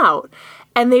come out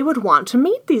and they would want to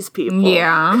meet these people.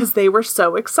 Yeah. Because they were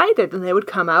so excited, and they would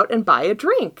come out and buy a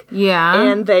drink. Yeah.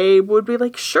 And they would be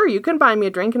like, sure, you can buy me a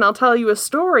drink and I'll tell you a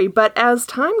story. But as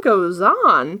time goes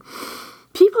on,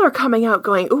 people are coming out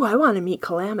going, ooh, I want to meet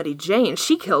Calamity Jane.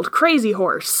 She killed Crazy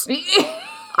Horse.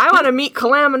 I want to meet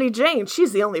Calamity Jane.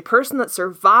 She's the only person that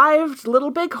survived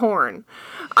Little Bighorn.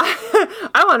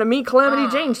 I want to meet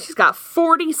Calamity Jane. She's got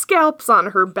 40 scalps on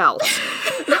her belt.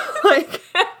 Like,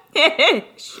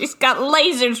 she's got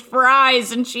lasers for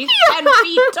eyes, and she's 10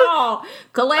 feet tall.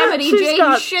 Calamity Jane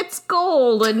shits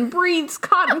gold and breathes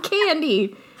cotton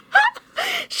candy.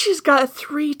 She's got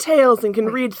 3 tails and can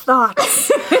read thoughts.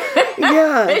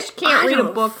 Yeah. Fish can't read a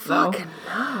book, though.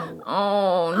 Know.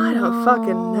 Oh, no. I don't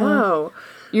fucking know.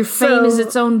 Your fame is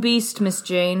its own beast, Miss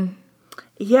Jane.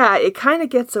 Yeah, it kind of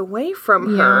gets away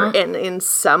from her, and in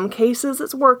some cases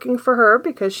it's working for her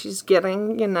because she's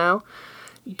getting,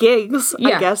 gigs.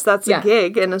 I guess that's a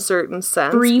gig in a certain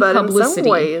sense. Free but publicity. In some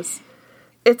ways,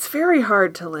 it's very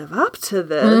hard to live up to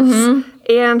this,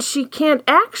 and she can't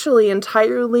actually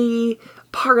entirely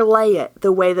parlay it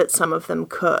the way that some of them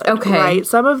could. Okay. Right?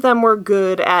 Some of them were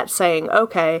good at saying,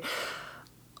 okay,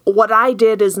 what I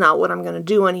did is not what I'm going to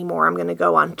do anymore. I'm going to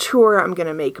go on tour. I'm going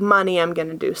to make money. I'm going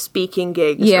to do speaking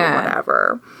gigs or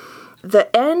whatever.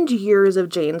 The end years of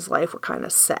Jane's life were kind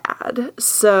of sad.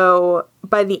 So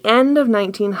by the end of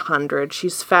 1900,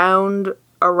 she's found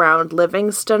around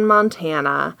Livingston,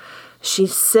 Montana.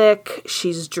 She's sick.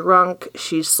 She's drunk.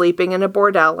 She's sleeping in a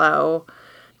bordello.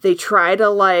 They try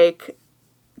to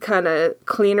kind of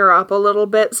clean her up a little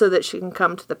bit so that she can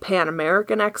come to the Pan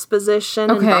American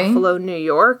Exposition in Buffalo, New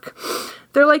York.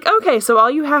 They're like, okay, so all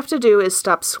you have to do is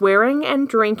stop swearing and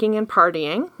drinking and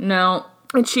partying. No.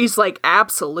 And she's like,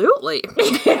 absolutely.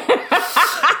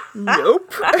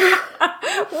 Nope.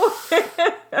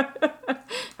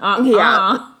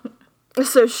 Yeah.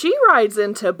 So she rides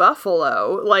into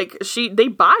Buffalo. They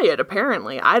buy it,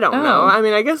 apparently. I don't know. I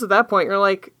mean, I guess at that point you're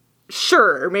like,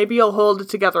 sure, maybe you'll hold it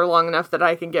together long enough that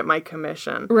I can get my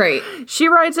commission. Right. She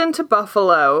rides into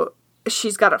Buffalo.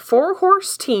 She's got a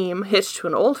 4-horse team hitched to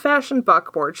an old-fashioned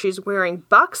buckboard. She's wearing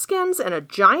buckskins and a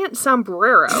giant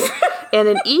sombrero. And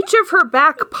in each of her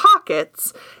back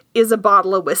pockets is a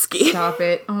bottle of whiskey. Stop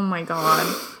it. Oh, my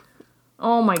God.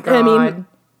 Oh, my God. I mean,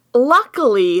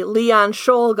 luckily, Leon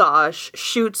Czolgosz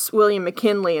shoots William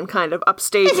McKinley and kind of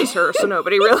upstages her, so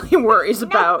nobody really worries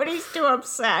about... Nobody's too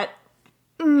upset.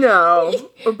 No,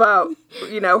 about,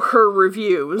 her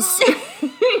reviews.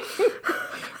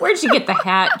 Where'd you get the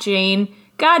hat, Jane?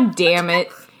 God damn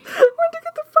it. Where'd you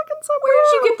get the fucking sombrero?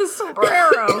 Where'd you get the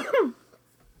sombrero?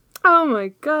 Oh my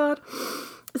God.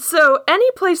 So, any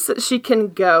place that she can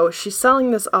go, she's selling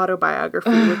this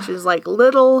autobiography, which is,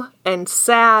 little and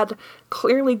sad,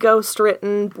 clearly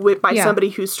ghost-written by somebody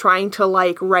who's trying to,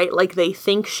 write like they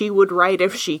think she would write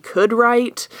if she could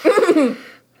write.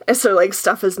 And so,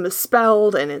 stuff is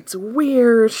misspelled, and it's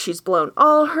weird. She's blown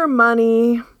all her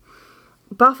money.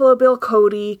 Buffalo Bill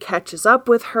Cody catches up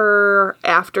with her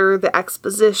after the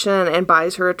exposition and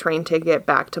buys her a train ticket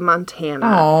back to Montana.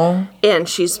 Aww. And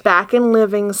she's back in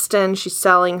Livingston. She's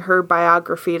selling her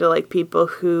biography to, people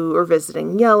who are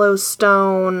visiting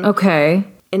Yellowstone. Okay.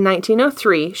 In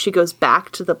 1903, she goes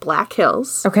back to the Black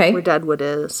Hills, where Deadwood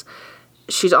is.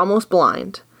 She's almost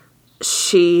blind.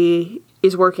 She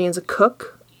is working as a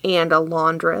cook and a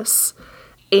laundress,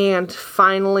 and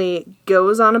finally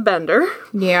goes on a bender.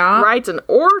 Yeah. Rides an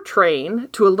ore train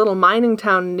to a little mining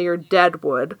town near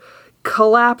Deadwood,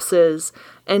 collapses,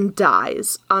 and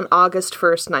dies on August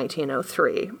 1st,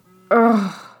 1903.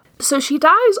 Ugh. So she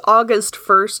dies August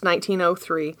 1st,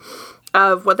 1903,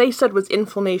 of what they said was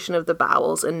inflammation of the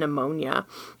bowels and pneumonia.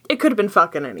 It could have been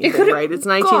fucking anything, right? It's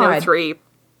 1903. God.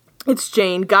 It's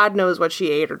Jane. God knows what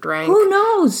she ate or drank. Who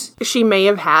knows? She may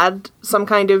have had some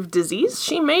kind of disease.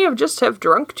 She may have just have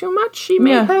drunk too much. She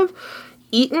may have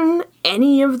eaten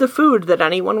any of the food that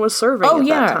anyone was serving at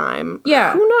that time.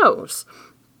 Yeah. Who knows?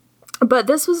 But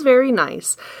this was very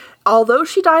nice. Although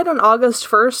she died on August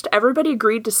 1st, everybody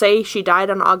agreed to say she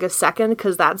died on August 2nd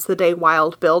because that's the day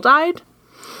Wild Bill died.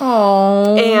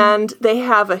 Oh. And they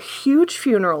have a huge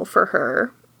funeral for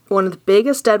her, one of the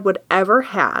biggest Deadwood ever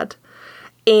had.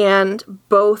 And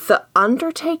both the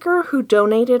undertaker who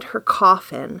donated her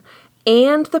coffin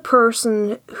and the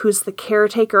person who's the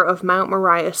caretaker of Mount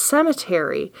Moriah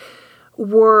Cemetery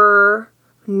were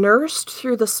nursed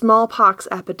through the smallpox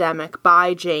epidemic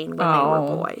by Jane when they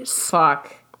were boys.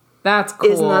 Fuck. That's cool.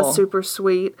 Isn't that super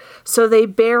sweet? So they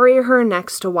bury her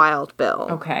next to Wild Bill.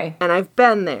 Okay. And I've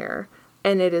been there,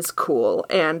 and it is cool.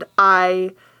 And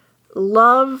I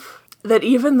love that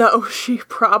even though she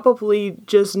probably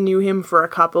just knew him for a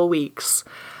couple weeks,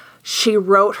 she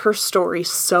wrote her story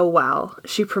so well.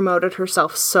 She promoted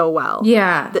herself so well.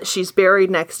 Yeah. That she's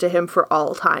buried next to him for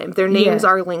all time. Their names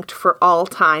are linked for all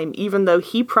time, even though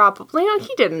he probably,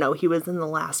 he didn't know he was in the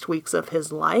last weeks of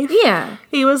his life. Yeah.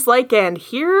 He was like, and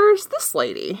here's this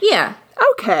lady. Yeah.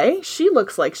 Okay, she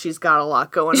looks like she's got a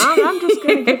lot going on. I'm just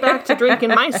going to get back to drinking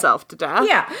myself to death.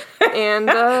 Yeah. And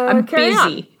I'm carry busy.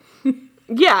 On.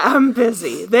 Yeah, I'm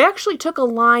busy. They actually took a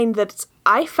line that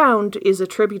I found is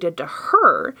attributed to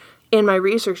her in my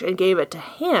research and gave it to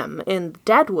him in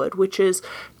Deadwood, which is,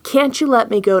 "Can't you let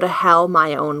me go to hell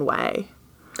my own way?"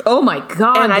 Oh my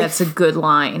God, and that's a good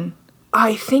line.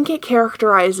 I think it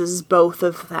characterizes both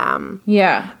of them.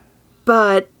 Yeah.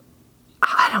 But,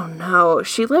 I don't know.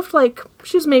 She lived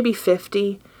she was maybe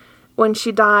 50 when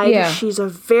she died. Yeah. She's a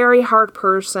very hard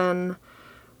person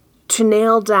to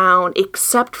nail down,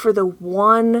 except for the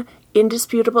one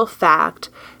indisputable fact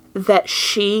that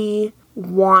she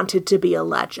wanted to be a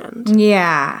legend.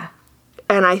 Yeah.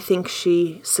 And I think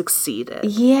she succeeded.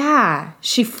 Yeah.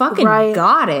 She fucking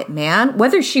got it, man.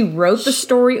 Whether she wrote the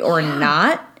story or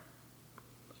not,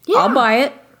 I'll buy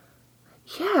it.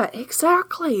 Yeah,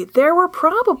 exactly. There were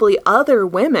probably other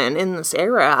women in this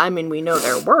era, I mean, we know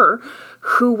there were,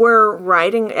 who were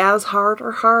writing as hard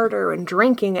or harder and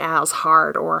drinking as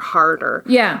hard or harder.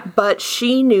 Yeah. But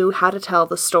she knew how to tell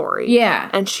the story. Yeah.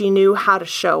 And she knew how to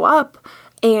show up.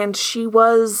 And she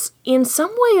was, in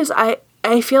some ways,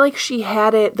 I feel like she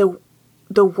had it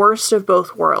the worst of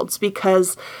both worlds,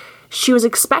 because she was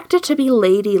expected to be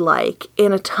ladylike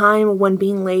in a time when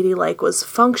being ladylike was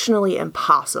functionally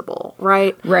impossible,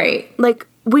 right? Right. Like,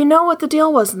 we know what the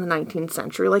deal was in the 19th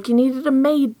century. Like, you needed a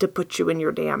maid to put you in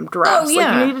your damn dress. Oh, yeah.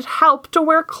 Like, you needed help to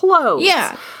wear clothes.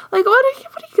 Yeah. Like, what are you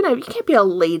gonna... You can't be a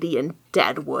lady in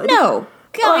Deadwood. No.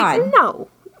 God. Like, no.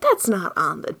 That's not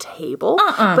on the table.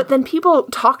 But then people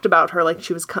talked about her like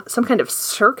she was some kind of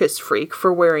circus freak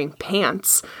for wearing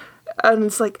pants. And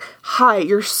it's like, hi,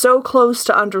 you're so close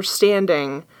to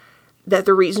understanding that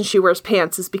the reason she wears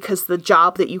pants is because the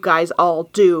job that you guys all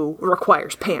do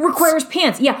requires pants. Requires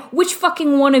pants. Yeah. Which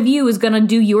fucking one of you is going to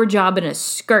do your job in a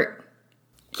skirt?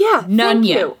 Yeah. None thank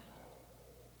ya. you.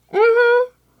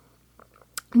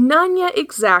 Mm-hmm. None ya,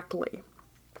 exactly.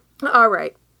 All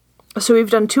right. So we've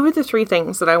done 2 of the 3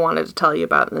 things that I wanted to tell you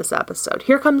about in this episode.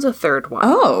 Here comes a third one.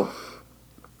 Oh.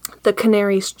 The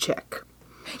Canary's chick.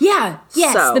 Yeah.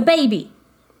 Yes, So, the baby.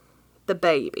 The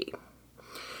baby.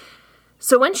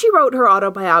 So when she wrote her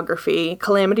autobiography,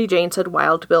 Calamity Jane said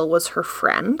Wild Bill was her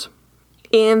friend.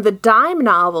 In the dime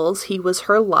novels, he was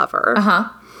her lover. Uh-huh.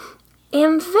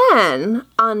 And then,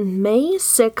 on May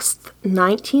 6th,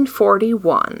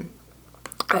 1941,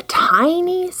 a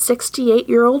tiny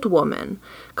 68-year-old woman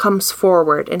comes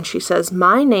forward and she says,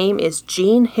 "My name is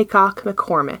Jean Hickok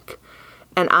McCormick,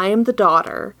 and I am the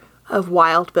daughter of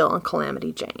Wild Bill and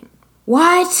Calamity Jane."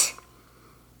 What?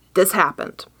 This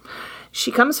happened.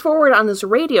 She comes forward on this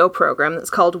radio program that's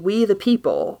called We the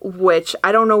People, which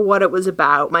I don't know what it was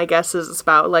about. My guess is it's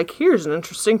about, like, here's an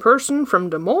interesting person from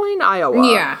Des Moines,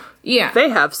 Iowa. Yeah, yeah. They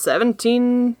have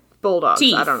 17 bulldogs.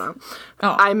 Teeth. I don't know.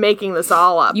 Oh. I'm making this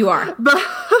all up. You are.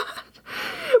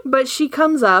 But she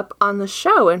comes up on the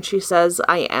show and she says,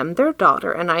 "I am their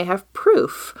daughter and I have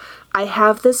proof. I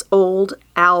have this old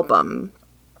album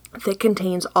that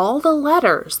contains all the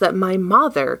letters that my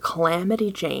mother,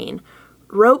 Calamity Jane,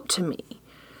 wrote to me."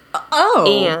 Oh.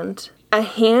 And a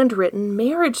handwritten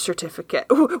marriage certificate.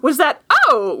 Was that,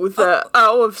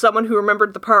 of someone who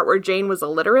remembered the part where Jane was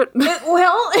illiterate?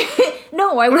 Well,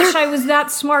 no, I wish I was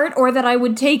that smart, or that I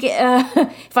would take it,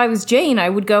 if I was Jane, I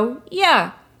would go,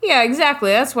 yeah,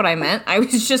 exactly, that's what I meant. I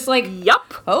was just like,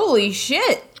 yup. Holy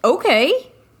shit, okay.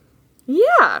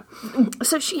 Yeah.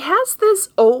 So she has this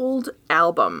old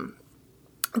album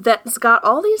that's got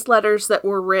all these letters that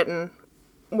were written.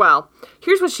 Well,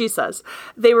 here's what she says.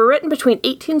 They were written between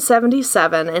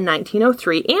 1877 and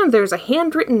 1903, and there's a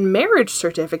handwritten marriage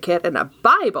certificate and a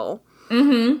Bible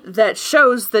that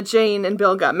shows that Jane and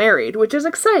Bill got married, which is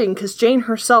exciting because Jane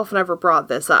herself never brought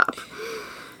this up.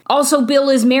 Also, Bill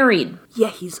is married. Yeah,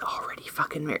 he's already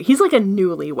fucking married. He's like a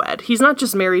newlywed. He's not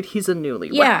just married, he's a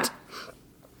newlywed. Yeah.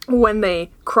 When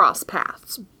they cross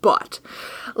paths. But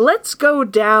let's go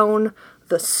down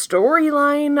the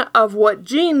storyline of what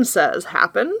Jean says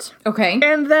happened. Okay.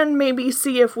 And then maybe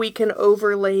see if we can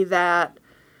overlay that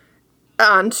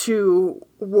onto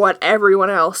what everyone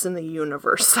else in the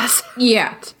universe says.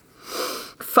 Yeah.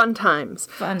 Fun times.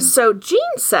 Fun. So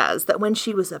Jean says that when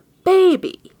she was a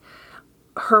baby,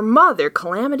 her mother,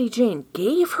 Calamity Jane,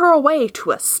 gave her away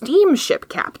to a steamship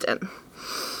captain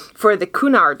for the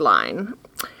Cunard Line,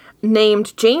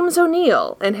 named James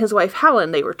O'Neill and his wife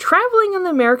Helen. They were traveling in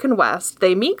the American West.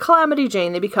 They meet Calamity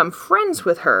Jane. They become friends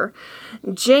with her.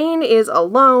 Jane is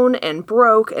alone and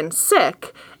broke and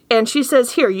sick, and she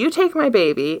says, here, you take my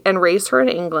baby and raise her in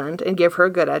England and give her a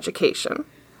good education.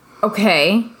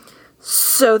 Okay.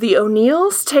 So the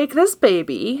O'Neills take this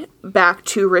baby back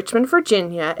to Richmond,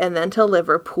 Virginia, and then to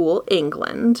Liverpool,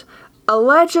 England.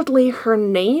 Allegedly, her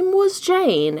name was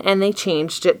Jane, and they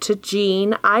changed it to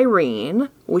Jean Irene,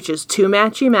 which is too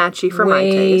matchy-matchy for my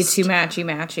taste. Way too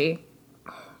matchy-matchy.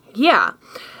 Yeah.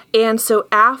 And so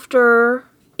after,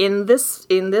 in this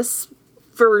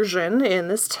version, in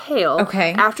this tale,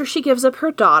 after she gives up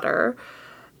her daughter,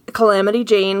 Calamity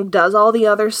Jane does all the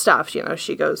other stuff. You know,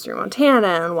 she goes through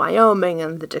Montana and Wyoming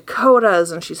and the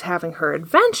Dakotas, and she's having her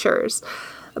adventures.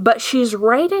 But she's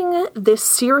writing this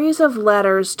series of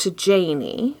letters to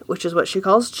Janie, which is what she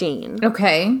calls Jean.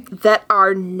 Okay. That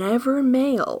are never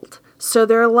mailed. So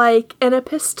they're like an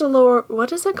epistolary...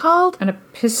 What is it called? An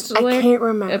epistolary? I can't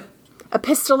remember.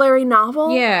 Epistolary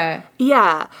novel? Yeah.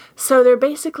 Yeah. So they're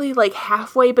basically like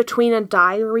halfway between a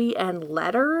diary and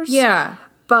letters. Yeah.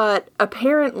 But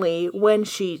apparently when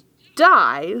she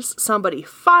dies, somebody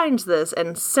finds this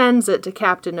and sends it to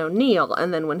Captain O'Neill,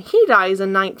 and then when he dies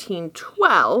in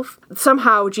 1912,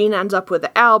 somehow Jean ends up with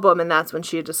the album, and that's when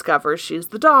she discovers she's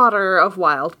the daughter of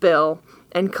Wild Bill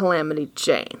and Calamity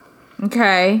Jane.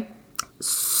 Okay.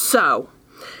 So,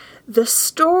 the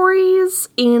stories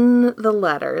in the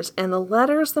letters, and the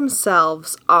letters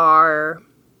themselves are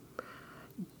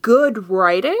good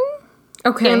writing.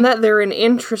 Okay. And that they're an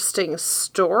interesting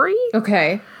story.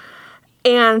 Okay.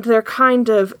 And they're kind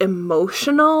of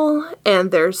emotional,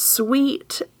 and they're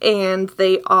sweet, and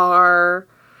they are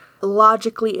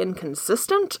logically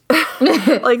inconsistent.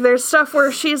 Like, there's stuff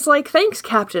where she's like, thanks,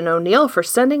 Captain O'Neill, for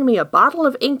sending me a bottle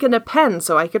of ink and a pen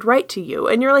so I could write to you.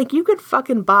 And you're like, you could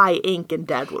fucking buy ink in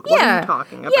Deadwood. What are you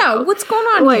talking about? Yeah, what's going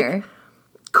on here?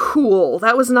 Cool.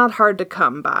 That was not hard to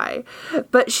come by.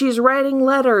 But she's writing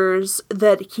letters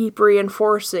that keep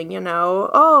reinforcing, you know,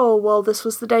 oh, well, this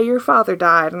was the day your father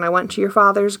died, and I went to your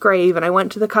father's grave, and I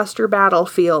went to the Custer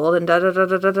battlefield, and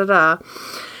da-da-da-da-da-da-da.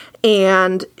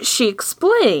 And she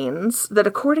explains that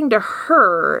according to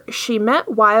her, she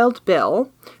met Wild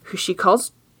Bill, who she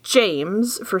calls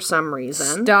James for some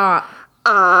reason. Stop.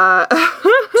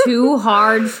 Too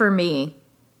hard for me.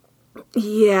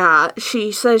 Yeah,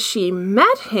 she says she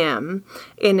met him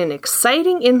in an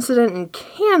exciting incident in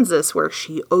Kansas where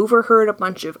she overheard a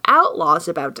bunch of outlaws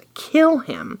about to kill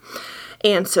him.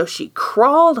 And so she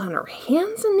crawled on her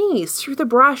hands and knees through the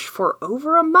brush for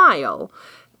over a mile,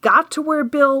 got to where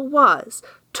Bill was,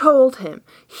 told him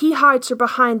he hides her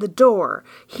behind the door.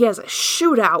 He has a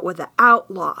shootout with the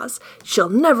outlaws. She'll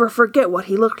never forget what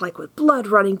he looked like with blood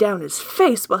running down his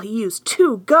face while he used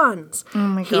 2 guns. Oh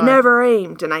my God. He never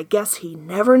aimed, and I guess he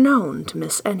never known to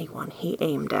miss anyone he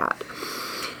aimed at.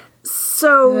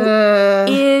 So,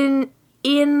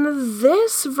 in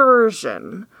this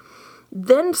version,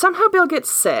 then somehow Bill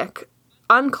gets sick,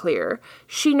 unclear.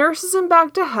 She nurses him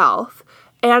back to health,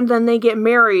 and then they get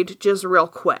married just real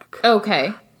quick.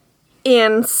 Okay.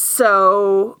 And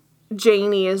so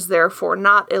Janie is therefore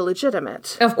not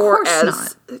illegitimate. Of course or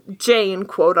as not. Jane,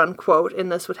 quote unquote, in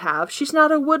this would have, she's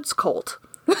not a woods colt.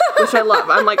 Which I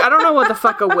love. I'm like, I don't know what the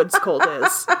fuck a woods colt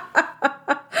is.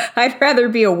 I'd rather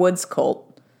be a woods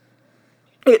colt.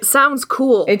 It sounds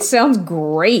cool. It sounds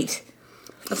great.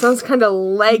 It sounds kind of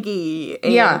leggy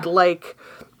and like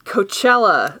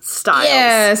Coachella style.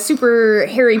 Yeah, super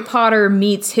Harry Potter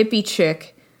meets hippie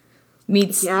chick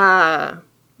meets... Yeah.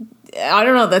 I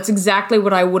don't know, that's exactly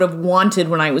what I would have wanted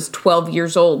when I was 12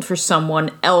 years old for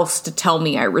someone else to tell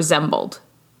me I resembled.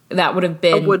 That would have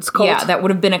been... A woods cult? Yeah, that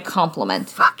would have been a compliment.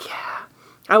 Fuck yeah.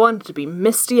 I wanted to be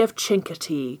Misty of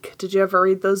Chincoteague. Did you ever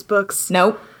read those books?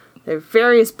 Nope. There are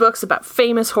various books about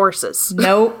famous horses.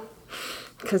 Nope.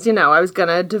 Because, I was going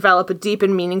to develop a deep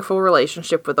and meaningful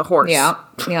relationship with a horse. Yeah.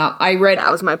 I read...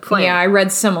 That was my plan. Yeah, I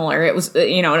read similar. It was,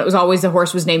 and it was always the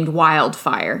horse was named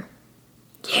Wildfire.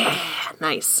 Yeah,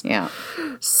 nice. Yeah.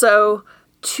 So,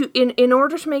 in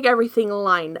order to make everything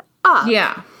line up...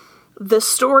 Yeah. The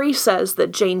story says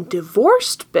that Jane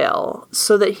divorced Bill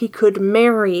so that he could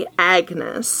marry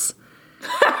Agnes.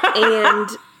 And,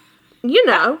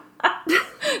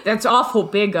 That's awful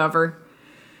big of her.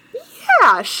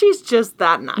 Yeah, she's just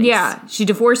that nice. Yeah, she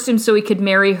divorced him so he could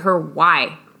marry her.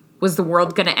 Why? Was the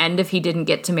world going to end if he didn't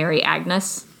get to marry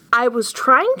Agnes? I was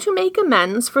trying to make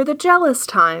amends for the jealous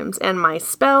times and my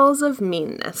spells of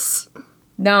meanness.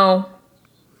 No.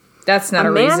 That's not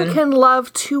a reason. A man can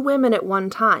love two women at one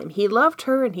time. He loved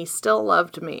her and he still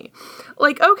loved me.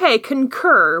 Like, okay,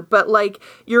 concur, but like,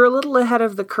 you're a little ahead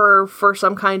of the curve for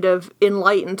some kind of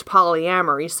enlightened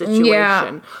polyamory situation.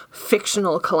 Yeah.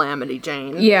 Fictional Calamity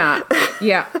Jane. Yeah.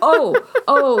 Yeah.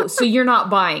 Oh, so you're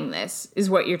not buying this, is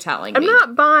what you're telling me. I'm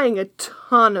not buying a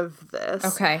ton of this.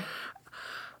 Okay.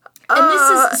 And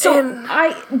this is, so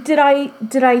did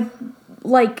I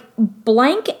like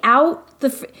blank out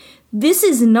this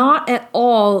is not at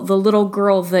all the little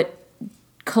girl that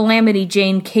Calamity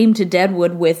Jane came to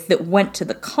Deadwood with that went to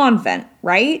the convent,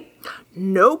 right?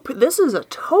 Nope. This is a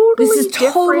totally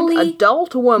different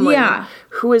adult woman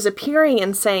who is appearing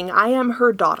and saying, I am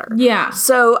her daughter. Yeah.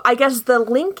 So I guess the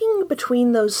linking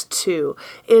between those two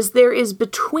is there is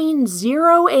between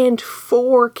 0 and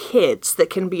 4 kids that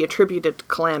can be attributed to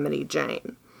Calamity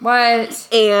Jane. What?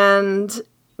 And...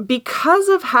 because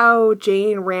of how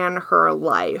Jane ran her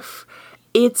life,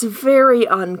 it's very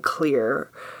unclear.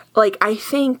 Like, I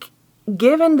think,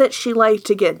 given that she liked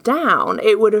to get down,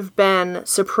 it would have been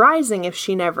surprising if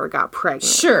she never got pregnant,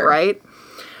 sure. Right?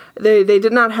 They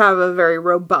did not have a very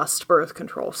robust birth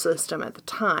control system at the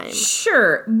time.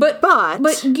 Sure, but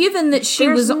given that she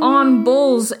was on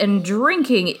bulls and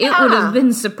drinking, it would have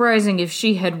been surprising if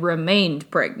she had remained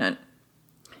pregnant.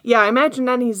 Yeah, I imagine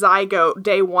any zygote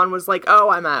day one was like,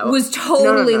 oh, I'm out. Was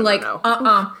totally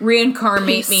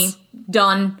reincarnate me.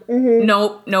 Done. Mm-hmm.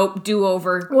 Nope, do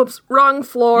over. Whoops, wrong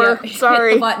floor. Yeah,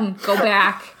 sorry. Hit the button, go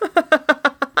back.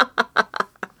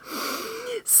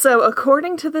 So,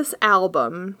 according to this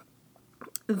album,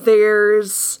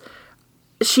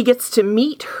 she gets to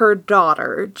meet her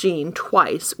daughter, Jean,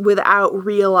 twice without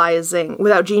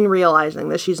Jean realizing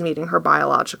that she's meeting her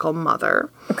biological mother.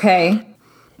 Okay.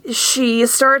 She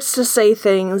starts to say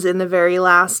things in the very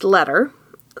last letter,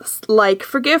 like,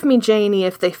 forgive me, Janie,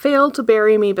 if they fail to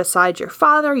bury me beside your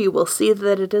father, you will see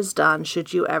that it is done,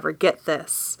 should you ever get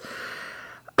this.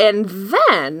 And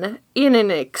then, in an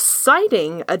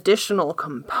exciting additional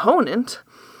component,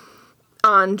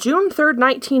 on June 3rd,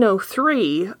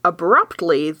 1903,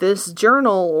 abruptly, this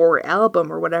journal or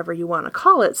album or whatever you want to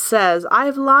call it says,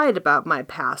 I've lied about my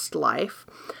past life.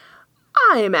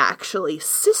 I'm actually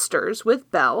sisters with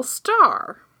Belle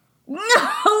Starr. No,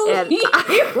 you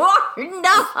are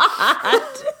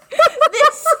not.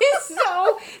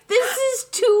 This is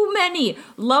too many.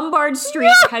 Lombard Street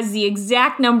has the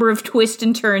exact number of twists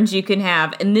and turns you can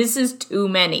have, and this is too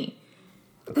many.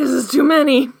 This is too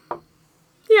many.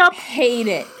 Yep. Hate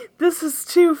it. This is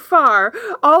too far.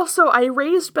 Also, I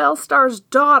raised Belle Starr's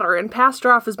daughter and passed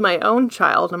her off as my own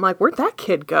child. I'm like, where'd that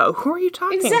kid go? Who are you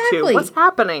talking to? What's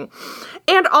happening?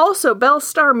 And also, Belle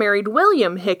Starr married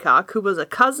William Hickok, who was a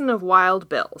cousin of Wild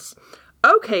Bill's.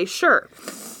 Okay, sure.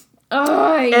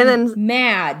 I'm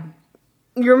mad.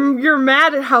 You're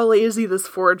mad at how lazy this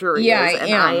forgery is,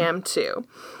 and I am too.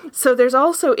 So there's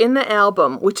also in the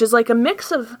album, which is like a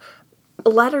mix of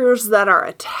letters that are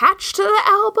attached to the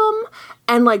album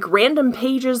and like random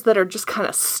pages that are just kind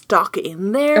of stuck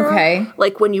in there. Okay.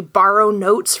 Like when you borrow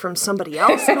notes from somebody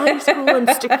else in high school and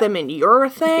stick them in your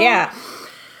thing. Yeah.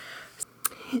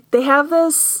 They have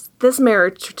this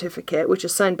marriage certificate, which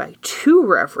is signed by 2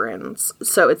 reverends,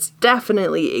 so it's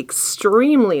definitely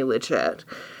extremely legit.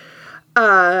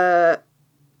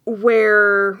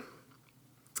 Where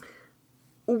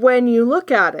when you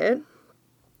look at it,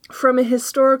 from a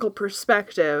historical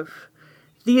perspective,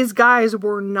 these guys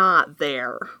were not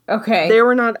there. Okay. They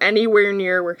were not anywhere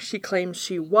near where she claims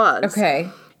she was. Okay.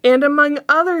 And among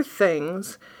other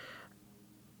things,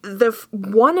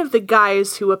 one of the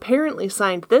guys who apparently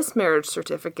signed this marriage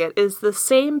certificate is the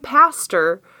same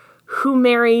pastor who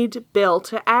married Bill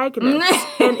to Agnes.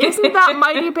 And isn't that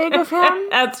mighty big of him?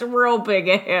 That's real big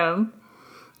of him.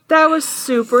 That was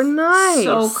super nice.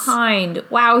 So kind.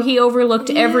 Wow, he overlooked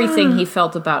everything he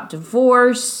felt about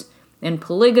divorce and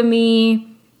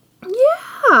polygamy. Yeah.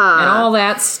 And all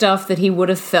that stuff that he would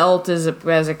have felt as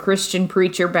a Christian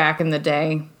preacher back in the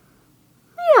day.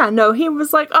 Yeah, no, he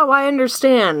was like, oh, I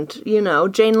understand. You know,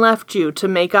 Jane left you to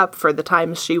make up for the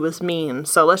times she was mean.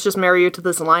 So let's just marry you to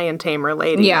this lion tamer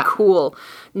lady. Yeah. Cool.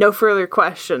 No further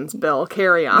questions, Bill.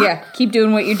 Carry on. Yeah, keep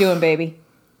doing what you're doing, baby.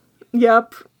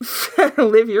 Yep.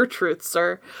 Live your truth,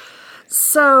 sir.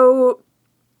 So,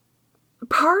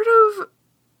 part of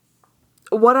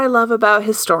what I love about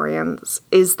historians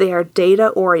is they are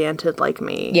data-oriented like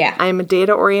me. Yeah. I'm a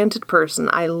data-oriented person.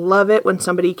 I love it when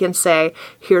somebody can say,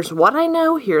 here's what I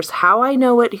know, here's how I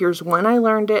know it, here's when I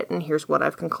learned it, and here's what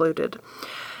I've concluded.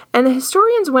 And the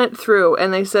historians went through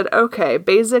and they said, okay,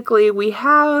 basically we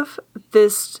have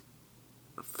this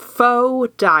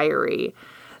faux diary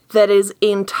that is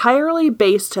entirely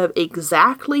based of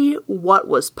exactly what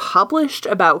was published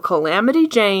about Calamity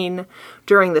Jane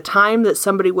during the time that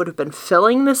somebody would have been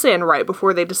filling this in right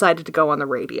before they decided to go on the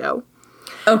radio.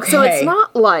 Okay. So it's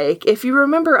not like, if you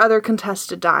remember other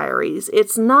contested diaries,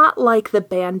 it's not like the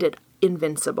Bandit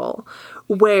Invincible,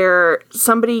 where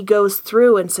somebody goes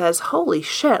through and says, holy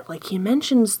shit, like he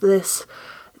mentions this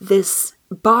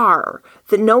bar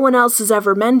that no one else has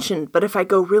ever mentioned, but if I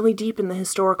go really deep in the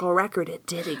historical record, it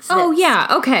did exist. Oh, yeah,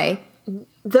 okay.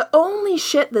 The only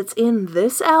shit that's in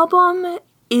this album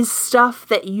is stuff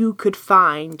that you could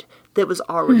find that was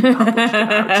already published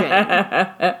about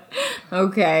Jane.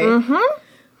 Okay.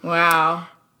 Mm-hmm. Wow.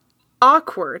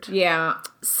 Awkward. Yeah.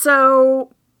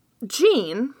 So,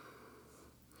 Jean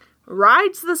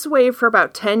rides this wave for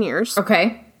about 10 years.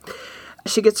 Okay.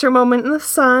 She gets her moment in the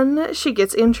sun, she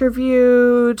gets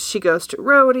interviewed, she goes to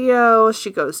rodeo,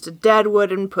 she goes to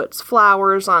Deadwood and puts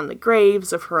flowers on the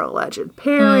graves of her alleged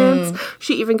parents.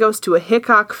 She even goes to a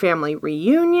Hickok family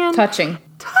reunion. Touching.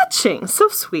 So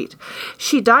sweet.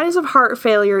 She dies of heart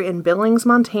failure in Billings,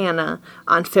 Montana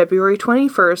on February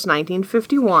 21st,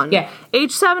 1951. Yeah.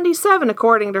 Age 77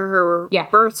 according to her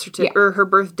birth certificate, or her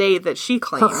birth date that she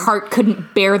claimed. Her heart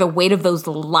couldn't bear the weight of those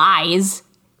lies.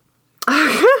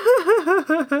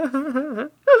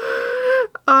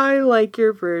 I like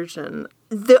your version.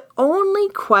 The only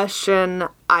question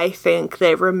I think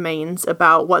that remains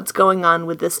about what's going on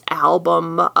with this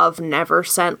album of never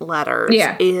sent letters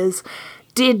is,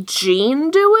 did Jean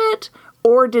do it,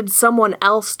 or did someone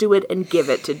else do it and give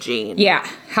it to Jean? Yeah.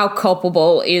 How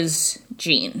culpable is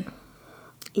Jean?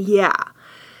 Yeah.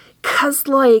 'Cause,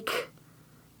 like,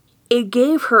 it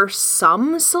gave her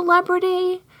some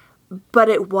celebrity, but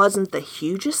it wasn't the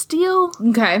hugest deal.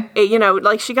 Okay. You know,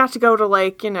 like, she got to go to,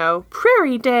 like, you know,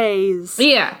 Prairie Days.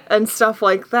 Yeah. And stuff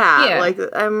like that. Yeah. Like,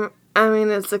 I mean,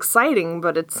 it's exciting,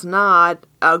 but it's not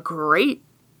a great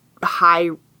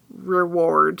high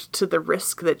reward to the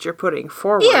risk that you're putting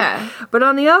forward. Yeah. But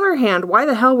on the other hand, why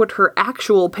the hell would her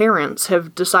actual parents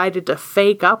have decided to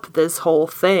fake up this whole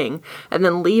thing and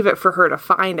then leave it for her to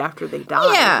find after they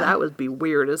died? Yeah. That would be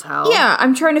weird as hell. Yeah,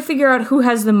 I'm trying to figure out who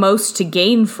has the most to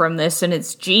gain from this, and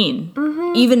it's Jean.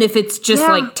 Mm-hmm. Even if it's just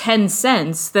like 10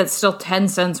 cents, that's still 10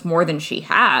 cents more than she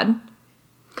had.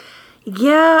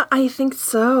 Yeah, I think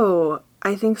so.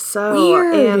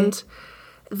 Weird. And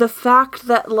the fact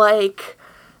that, like,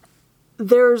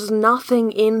 there's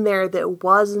nothing in there that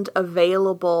wasn't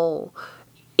available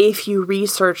if you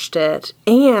researched it,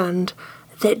 and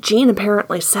that Jean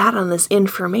apparently sat on this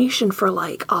information for,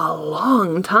 like, a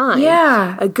long time.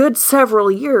 Yeah. A good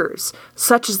several years,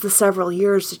 such as the several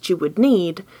years that you would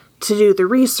need to do the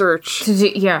research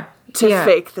to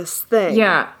fake this thing.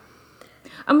 Yeah.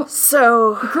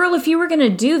 So, girl, if you were gonna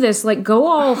do this, like, go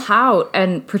all out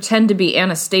and pretend to be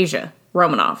Anastasia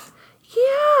Romanoff.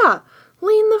 Yeah.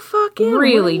 Lean the fuck in.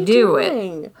 Really do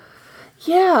it.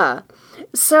 Yeah.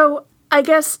 So, I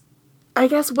guess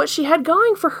what she had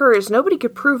going for her is nobody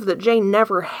could prove that Jane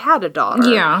never had a daughter.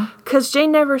 Yeah. Because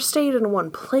Jane never stayed in one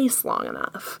place long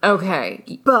enough.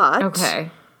 Okay. But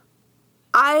okay.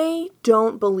 I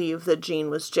don't believe that Jean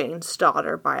was Jane's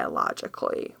daughter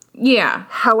biologically. Yeah.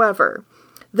 However,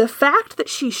 the fact that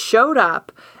she showed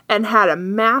up and had a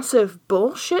massive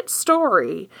bullshit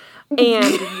story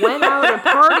and went out and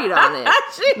partied on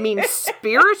it means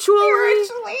spiritually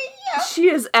yeah. she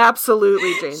is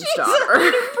absolutely Jane's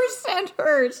daughter. 100%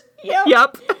 hers.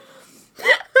 Yep.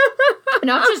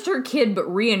 Not just her kid, but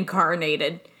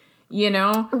reincarnated. You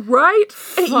know? Right?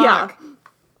 Fuck. Yeah.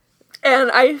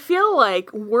 And I feel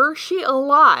like, were she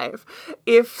alive,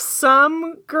 if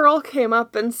some girl came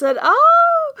up and said,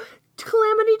 oh,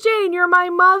 Calamity Jane, you're my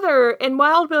mother, and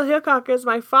Wild Bill Hickok is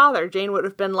my father, Jane would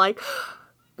have been like,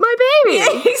 my baby!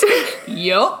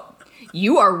 Yup.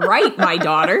 You are right, my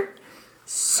daughter.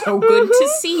 So good to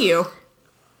see you.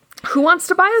 Who wants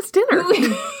to buy us dinner?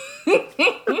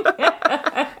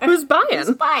 Who's buying?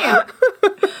 Who's buying?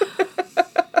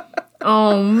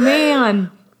 Oh,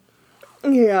 man.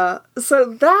 Yeah, so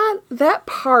that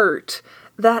part,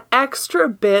 that extra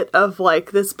bit of,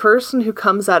 like, this person who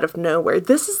comes out of nowhere,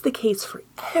 this is the case for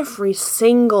every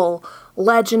single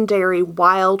legendary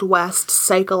Wild West,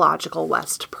 psychological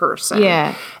West person.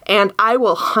 Yeah. And I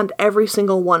will hunt every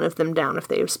single one of them down if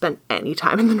they have spent any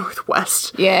time in the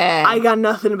Northwest. Yeah. I got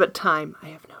nothing but time. I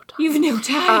have no time. You have no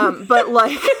time. But,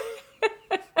 like,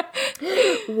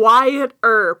 Wyatt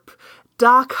Earp,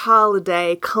 Doc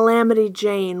Holliday, Calamity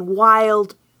Jane,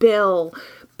 Wild Bill,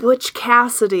 Butch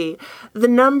Cassidy, the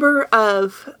number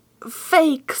of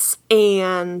fakes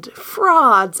and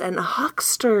frauds and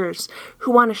hucksters who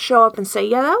want to show up and say,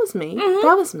 yeah, that was me,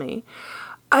 that was me,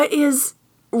 is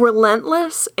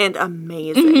relentless and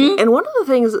amazing. And one of the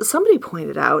things that somebody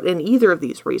pointed out in either of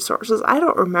these resources, I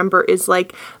don't remember, is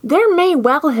like, there may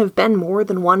well have been more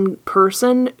than one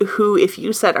person who, if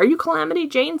you said, are you Calamity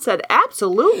Jane, said,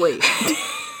 absolutely.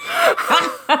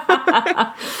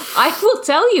 I will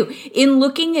tell you, in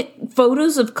looking at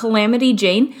photos of Calamity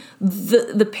Jane,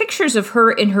 the pictures of her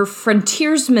in her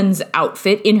frontiersman's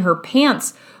outfit, in her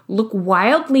pants, look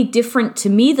wildly different to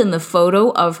me than the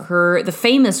photo of her, the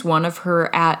famous one of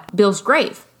her at Bill's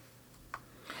grave.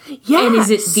 Yes. And is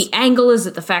it the angle? Is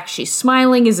it the fact she's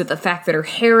smiling? Is it the fact that her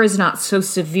hair is not so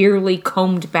severely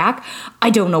combed back? I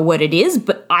don't know what it is,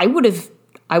 but I would have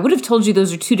told you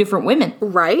those are two different women.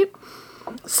 Right?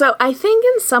 So I think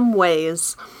in some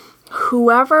ways,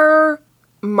 whoever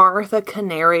Martha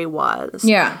Canary was,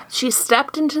 she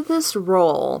stepped into this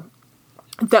role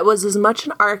that was as much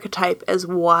an archetype as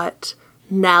what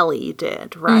Nellie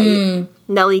did, right?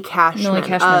 Nellie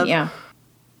Cashman.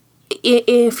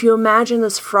 If you imagine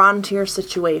this frontier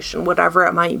situation, whatever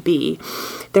it might be,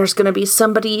 there's going to be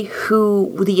somebody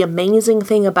who the amazing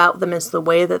thing about them is the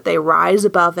way that they rise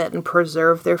above it and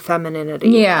preserve their femininity.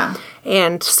 Yeah.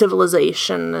 And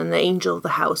civilization and the angel of the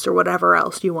house or whatever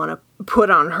else you want to put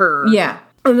on her. Yeah.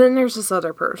 And then there's this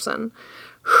other person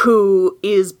who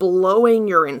is blowing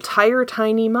your entire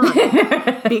tiny mind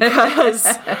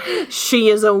because she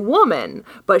is a woman,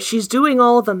 but she's doing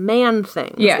all the man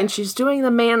things. Yeah. And she's doing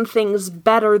the man things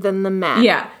better than the men.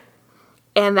 Yeah.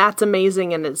 And that's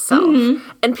amazing in itself.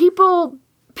 And people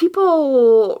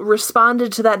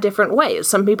responded to that different ways.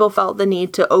 Some people felt the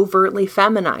need to overtly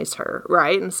feminize her,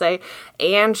 right? And say,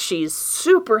 and she's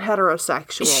super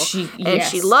heterosexual. And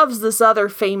she loves this other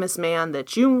famous man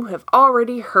that you have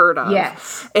already heard of.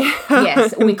 Yes.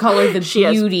 Yes. We call her the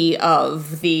beauty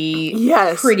of the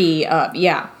pretty,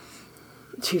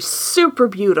 she's super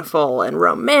beautiful and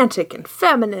romantic and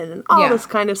feminine and all this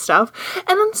kind of stuff.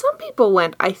 And then some people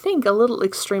went, I think, a little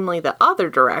extremely the other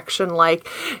direction, like,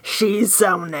 she's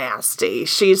so nasty,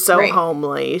 she's so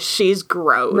homely, she's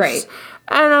gross. Right.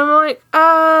 And I'm like,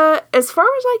 as far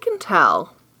as I can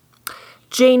tell,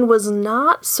 Jane was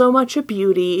not so much a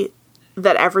beauty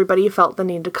that everybody felt the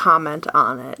need to comment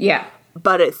on it. Yeah.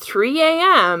 But at 3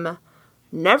 a.m.,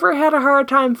 never had a hard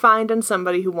time finding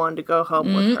somebody who wanted to go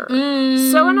home with her.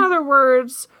 So in other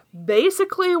words,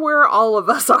 basically where all of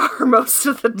us are most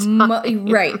of the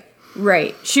time.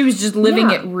 Right. She was just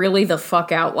living it really the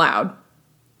fuck out loud.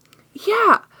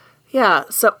 Yeah.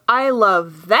 So I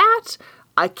love that.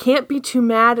 I can't be too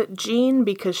mad at Jean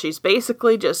because she's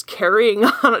basically just carrying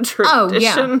on a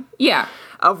tradition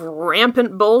of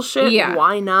rampant bullshit. Yeah.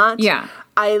 Why not? Yeah.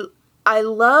 I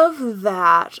love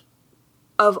that.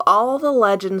 Of all the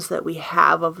legends that we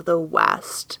have of the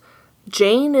West,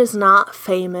 Jane is not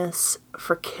famous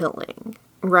for killing,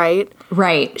 right?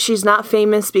 Right. She's not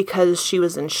famous because she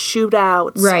was in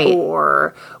shootouts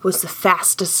or was the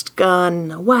fastest gun in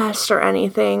the West or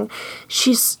anything.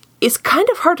 It's kind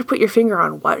of hard to put your finger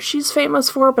on what she's famous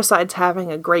for besides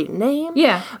having a great name.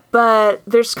 Yeah. But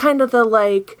there's kind of the,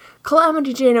 like,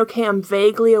 Calamity Jane, okay, I'm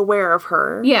vaguely aware of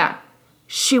her. Yeah.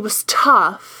 She was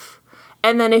tough.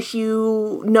 And then if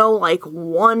you know, like,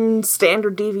 one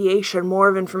standard deviation more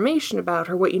of information about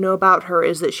her, what you know about her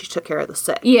is that she took care of the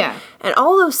sick. Yeah. And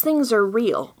all those things are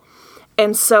real.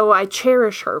 And so I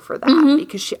cherish her for that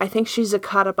because I think she's a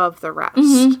cut above the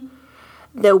rest.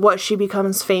 That what she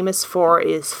becomes famous for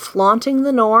is flaunting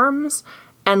the norms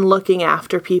and looking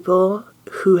after people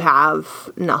who have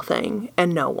nothing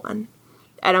and no one.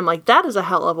 And I'm like, that is a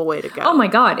hell of a way to go. Oh my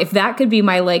God. If that could be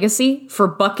my legacy for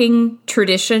bucking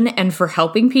tradition and for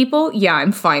helping people, yeah,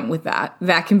 I'm fine with that.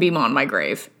 That can be on my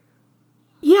grave.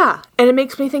 Yeah. And it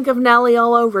makes me think of Nellie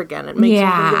all over again. It makes me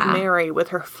think of Mary with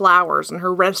her flowers and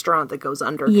her restaurant that goes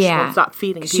under. She won't stop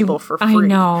feeding people for free.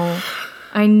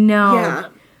 I know. Yeah.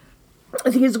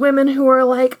 These women who are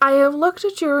like, I have looked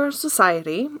at your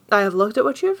society. I have looked at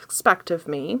what you expect of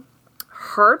me.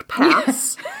 Hard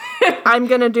pass. I'm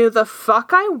going to do the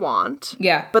fuck I want.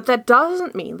 Yeah. But that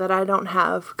doesn't mean that I don't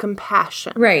have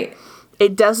compassion. Right.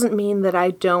 It doesn't mean that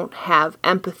I don't have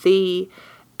empathy.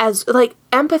 As, like,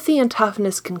 empathy and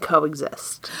toughness can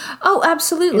coexist. Oh,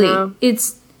 absolutely. You know?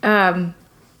 It's, and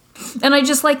I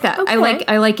just like that. Okay.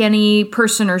 I like any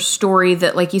person or story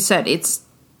that, like you said, it's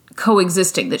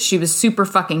coexisting, that she was super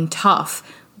fucking tough,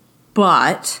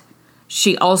 but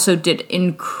she also did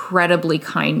incredibly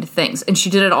kind things, and she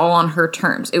did it all on her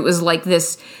terms. It was like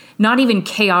this, not even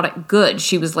chaotic good.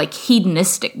 She was like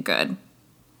hedonistic good.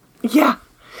 Yeah.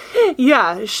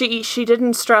 Yeah, she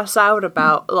didn't stress out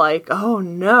about, like, oh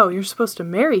no, you're supposed to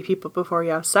marry people before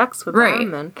you have sex with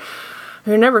them, and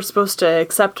you're never supposed to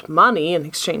accept money in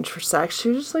exchange for sex. She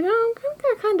was just like, oh, I'm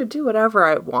gonna kind of do whatever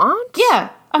I want. Yeah,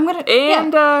 I'm gonna...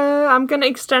 And I'm gonna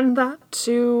extend that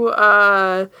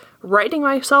to, writing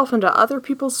myself into other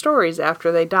people's stories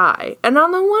after they die. And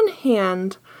on the one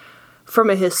hand,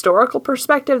 from a historical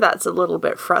perspective, that's a little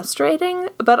bit frustrating.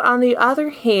 But on the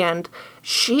other hand,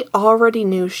 she already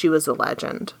knew she was a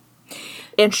legend.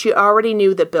 And she already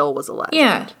knew that Bill was a legend.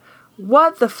 Yeah.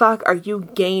 What the fuck are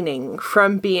you gaining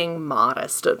from being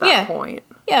modest at that point?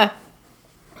 Yeah.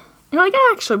 You're like,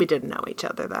 actually, we didn't know each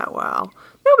other that well.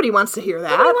 Nobody wants to hear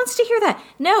that. Nobody wants to hear that.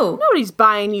 No. Nobody's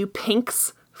buying you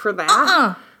pinks for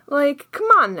that. Like, come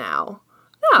on now.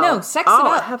 No, sex it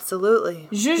up. Absolutely.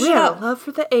 Zhuzh we it have up. a love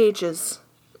for the ages.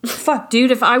 Fuck, dude,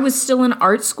 if I was still in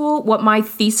art school, what my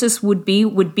thesis would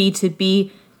be to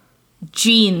be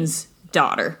Jean's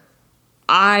daughter.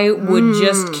 I would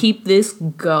just keep this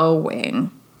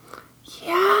going.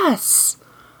 Yes.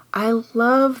 I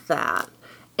love that.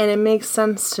 And it makes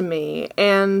sense to me.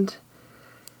 And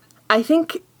I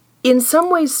think in some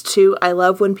ways, too, I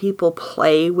love when people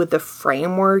play with the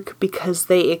framework because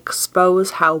they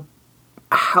expose how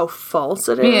false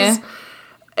it is. Yeah.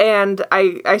 And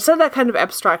I said that kind of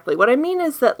abstractly. What I mean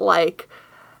is that, like,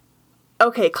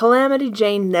 okay, Calamity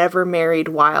Jane never married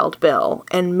Wild Bill.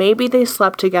 And maybe they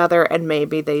slept together and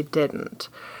maybe they didn't.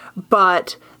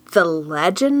 But the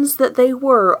legends that they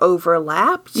were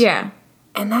overlapped. Yeah.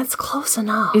 And that's close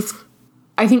enough.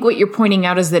 I think what you're pointing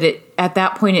out is that at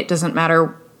that point it doesn't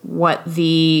matter what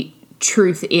the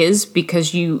truth is,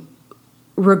 because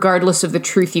regardless of the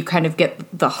truth, you kind of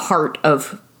get the heart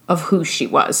of who she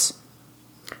was.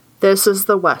 This is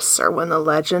the West, sir. When the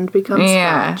legend becomes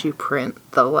fact, you print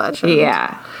the legend.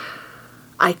 Yeah.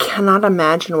 I cannot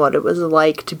imagine what it was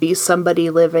like to be somebody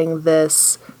living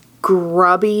this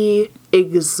grubby,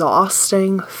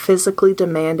 exhausting, physically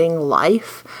demanding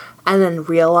life, and then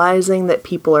realizing that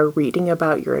people are reading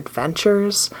about your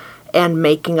adventures and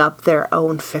making up their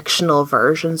own fictional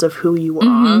versions of who you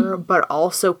are, but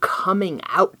also coming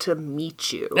out to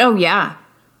meet you. Oh, yeah.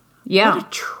 Yeah. What a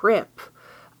trip.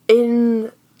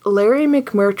 In Larry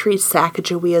McMurtry's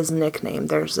Sacagawea's nickname,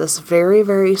 there's this very,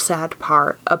 very sad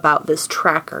part about this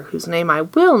tracker, whose name I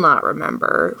will not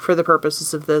remember for the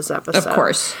purposes of this episode. Of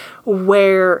course.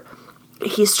 Where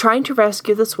he's trying to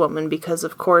rescue this woman because,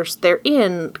 of course, they're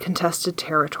in contested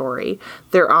territory.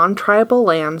 They're on tribal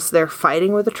lands. They're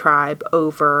fighting with a tribe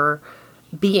over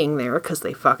being there because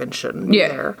they fucking shouldn't be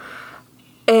there.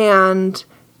 And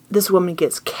this woman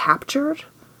gets captured.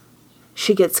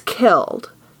 She gets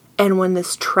killed. And when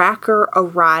this tracker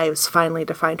arrives finally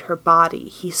to find her body,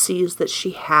 he sees that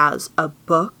she has a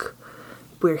book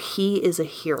where he is a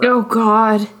hero. Oh,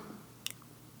 God.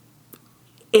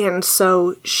 And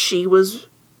so she was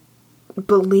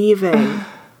believing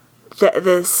that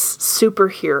this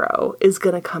superhero is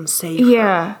going to come save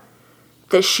her.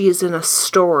 That she is in a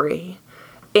story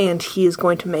and he is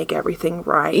going to make everything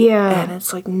right. And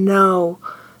it's like, no,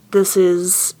 this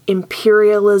is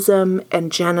imperialism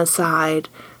and genocide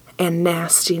and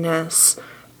nastiness,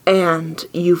 and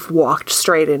you've walked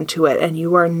straight into it, and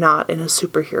you are not in a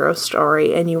superhero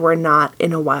story, and you are not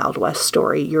in a Wild West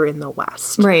story. You're in the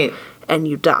West. Right. And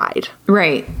you died.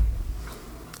 Right.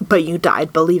 But you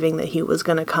died believing that he was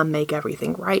going to come make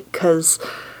everything right, because,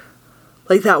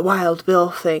 like that Wild Bill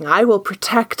thing, I will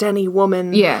protect any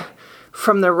woman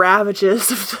from the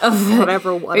ravages of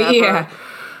whatever. Yeah.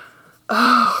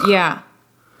 Oh. Yeah.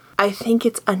 I think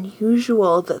it's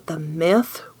unusual that the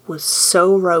myth was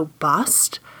so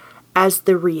robust as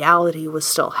the reality was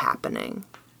still happening.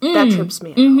 That trips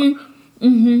me out.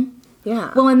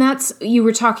 Yeah. Well, and you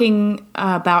were talking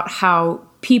about how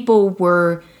people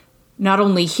were not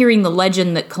only hearing the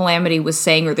legend that Calamity was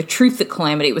saying, or the truth that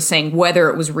Calamity was saying, whether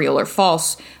it was real or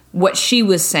false, what she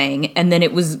was saying, and then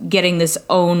it was getting this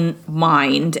own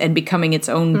mind and becoming its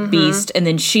own beast, and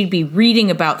then she'd be reading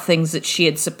about things that she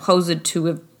had supposed to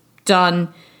have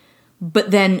done.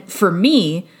 But then, for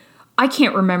me, I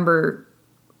can't remember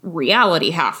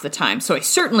reality half the time, so I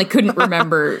certainly couldn't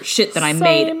remember shit that I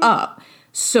made up.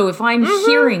 So if I'm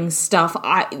hearing stuff,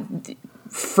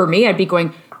 for me, I'd be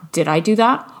going, did I do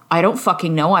that? I don't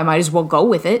fucking know. I might as well go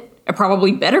with it. I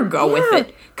probably better go with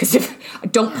it. Because if I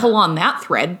don't pull on that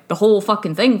thread, the whole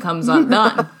fucking thing comes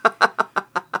undone.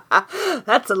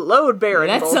 That's a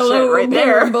load-bearing bullshit right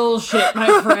there. That's a load-bearing bullshit,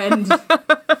 my friend.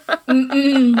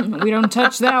 We don't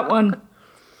touch that one.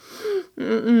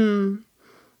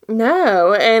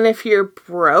 No, and if you're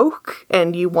broke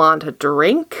and you want a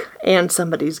drink and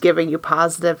somebody's giving you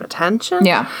positive attention...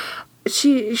 Yeah.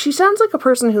 She sounds like a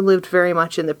person who lived very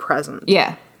much in the present.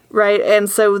 Yeah. Right? And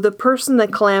so the person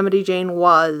that Calamity Jane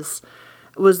was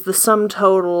the sum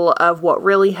total of what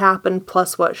really happened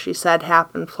plus what she said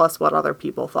happened plus what other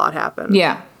people thought happened.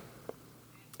 Yeah.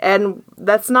 And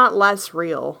that's not less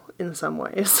real in some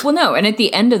ways. Well, no, and at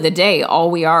the end of the day,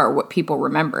 all we are what people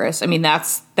remember us. I mean,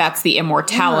 that's the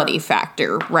immortality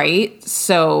factor, right?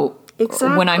 So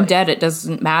exactly. When I'm dead, it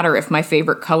doesn't matter if my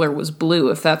favorite color was blue.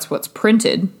 If that's what's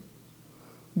printed,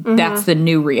 that's the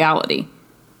new reality.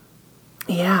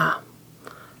 Yeah.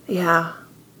 Yeah.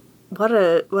 What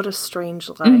a strange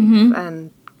life.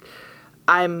 And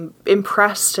I'm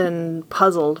impressed and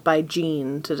puzzled by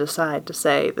Jean to decide to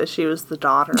say that she was the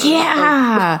daughter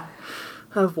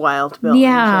of Wild Bill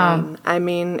and Jane. I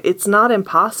mean, it's not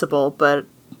impossible, but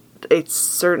it's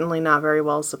certainly not very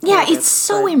well supported. Yeah, it's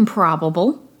so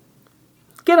improbable.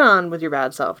 Get on with your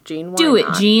bad self, Jean. Why Do it,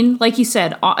 not? Jean. Like you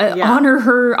said,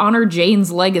 honor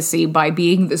Jane's legacy by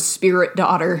being the spirit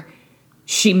daughter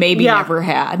she maybe never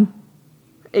had.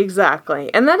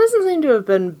 Exactly. And that doesn't seem to have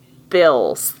been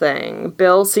Bill's thing.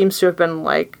 Bill seems to have been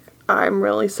like, I'm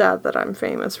really sad that I'm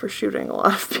famous for shooting a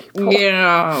lot of people.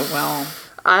 Yeah, well...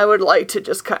 I would like to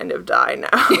just kind of die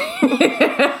now.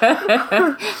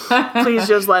 Please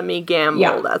just let me gamble.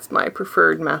 Yeah. That's my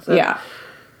preferred method. Yeah.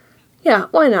 Yeah,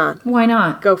 why not? Why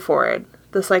not? Go for it.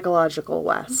 The psychological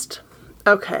West.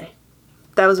 Okay.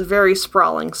 That was a very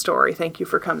sprawling story. Thank you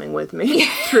for coming with me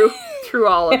through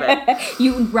all of it.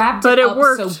 You wrapped it up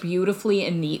worked. So beautifully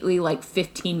and neatly like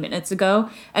 15 minutes ago.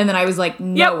 And then I was like,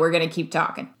 no, we're going to keep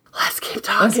talking. Let's keep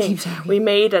talking. We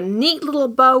made a neat little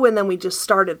bow, and then we just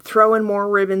started throwing more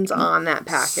ribbons on that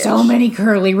package. So many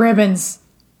curly ribbons.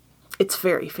 It's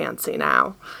very fancy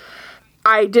now.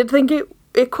 I did think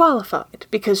it qualified,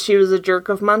 because she was a jerk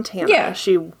of Montana. Yeah.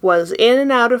 She was in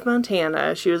and out of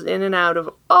Montana. She was in and out of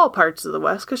all parts of the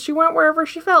West, because she went wherever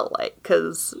she felt like.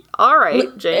 Because, all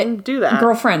right, Jane, do that.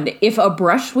 Girlfriend, if a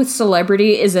brush with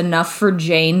celebrity is enough for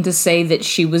Jane to say that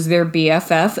she was their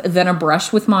BFF, then a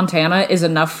brush with Montana is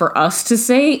enough for us to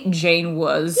say Jane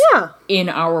was in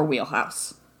our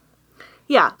wheelhouse.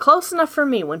 Yeah, close enough for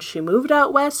me. When she moved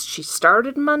out west, she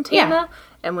started in Montana,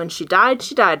 and when she died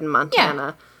in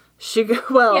Montana.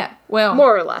 Yeah.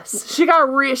 More or less. She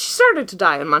started to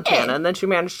die in Montana, and then she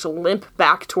managed to limp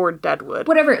back toward Deadwood.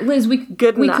 Whatever, Liz, we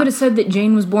could have said that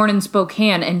Jane was born in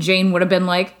Spokane, and Jane would have been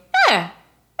like,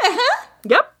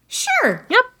 Yep. Sure.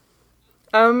 Yep.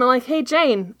 I'm like, hey,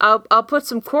 Jane, I'll put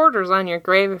some quarters on your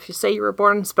grave if you say you were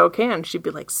born in Spokane. She'd be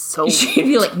like, so She'd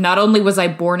be like, not only was I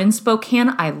born in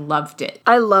Spokane, I loved it.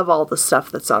 I love all the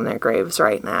stuff that's on their graves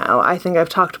right now. I think I've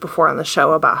talked before on the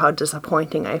show about how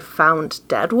disappointing I found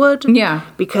Deadwood. Yeah.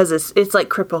 Because it's like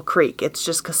Cripple Creek. It's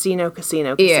just casino,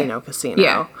 casino, casino, casino.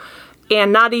 Yeah.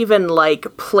 And not even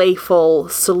like playful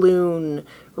saloon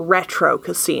retro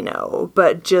casino,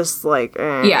 but just like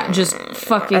just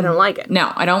fucking I don't like it.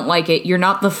 No, I don't like it. You're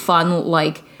not the fun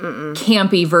like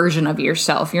campy version of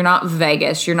yourself. You're not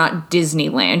Vegas, you're not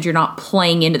Disneyland, you're not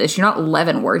playing into this, you're not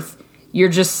Leavenworth. You're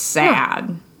just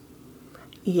sad.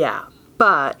 Yeah,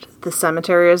 but the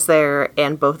cemetery is there,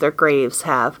 and both their graves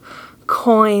have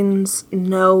coins,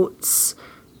 notes,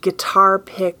 guitar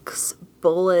picks,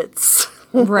 bullets,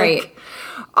 right.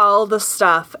 All the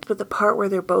stuff. But the part where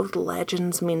they're both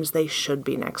legends means they should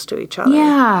be next to each other.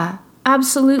 Yeah,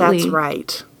 absolutely. That's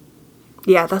right.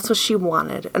 Yeah, that's what she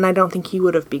wanted. And I don't think he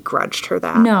would have begrudged her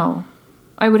that. No,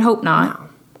 I would hope not. No.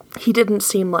 He didn't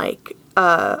seem like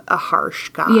a harsh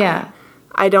guy. Yeah.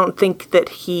 I don't think that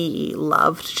he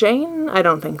loved Jane. I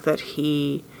don't think that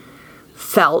he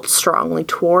felt strongly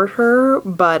toward her.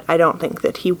 But I don't think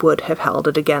that he would have held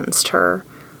it against her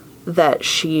that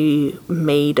she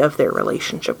made of their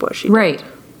relationship was. Right.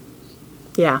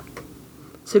 Yeah.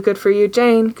 So good for you,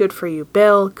 Jane. Good for you,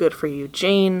 Bill. Good for you,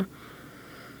 Jane.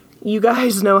 You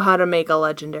guys know how to make a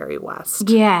legendary West.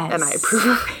 Yes. And I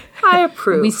approve. I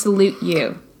approve. We salute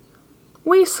you.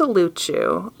 We salute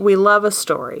you. We love a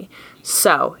story.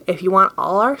 So, if you want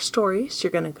all our stories,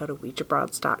 you're going to go to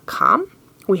OuijaBroads.com.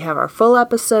 We have our full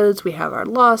episodes. We have our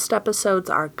lost episodes,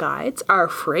 our guides, our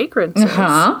fragrances.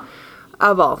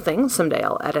 Of all things, someday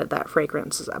I'll edit that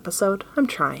fragrances episode. I'm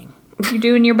trying. You're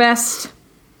doing your best.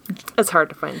 It's hard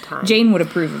to find time. Jane would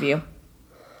approve of you.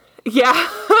 Yeah.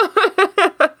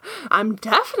 I'm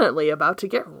definitely about to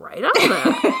get right on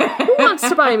that. Who wants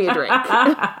to buy me a drink?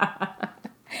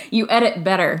 You edit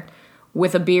better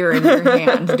with a beer in your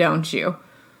hand, don't you?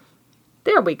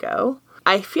 There we go.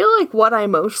 I feel like what I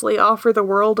mostly offer the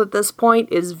world at this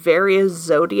point is various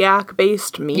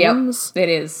Zodiac-based memes. Yep, it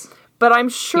is. But I'm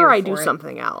sure I do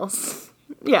something else.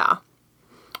 Yeah.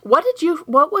 What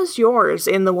was yours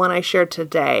in the one I shared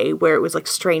today where it was like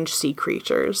strange sea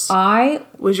creatures?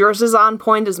 Was yours as on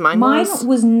point as mine was? Mine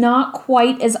was not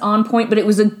quite as on point, but it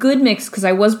was a good mix because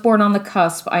I was born on the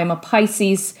cusp. I am a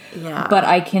Pisces, but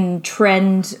I can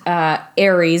trend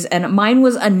Aries, and mine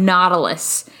was a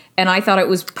nautilus. And I thought it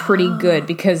was pretty good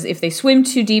because if they swim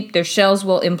too deep, their shells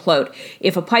will implode.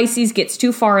 If a Pisces gets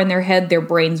too far in their head, their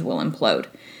brains will implode.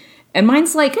 And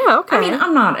mine's like, I mean,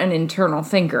 I'm not an internal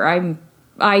thinker.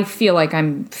 I feel like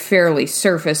I'm fairly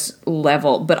surface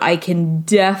level, but I can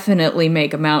definitely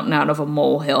make a mountain out of a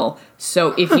molehill.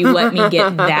 So if you let me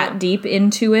get that deep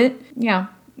into it, yeah.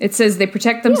 It says they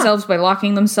protect themselves by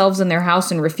locking themselves in their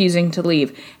house and refusing to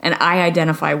leave. And I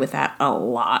identify with that a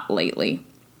lot lately.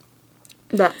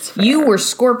 That's fair. You were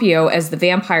Scorpio as the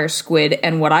vampire squid,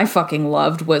 and what I fucking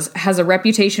loved has a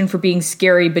reputation for being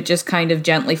scary, but just kind of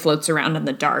gently floats around in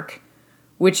the dark.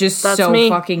 Which is so me.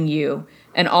 Fucking you.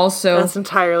 And also... That's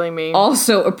entirely me.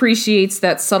 Also appreciates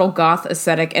that subtle goth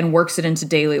aesthetic and works it into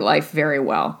daily life very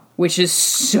well. Which is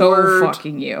so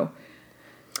fucking you.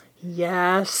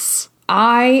 Yes.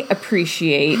 I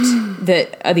appreciate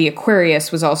that the Aquarius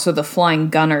was also the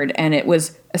flying Gunnard, and it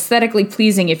was aesthetically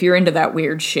pleasing if you're into that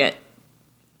weird shit.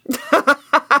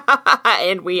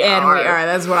 And we are.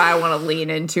 That's what I want to lean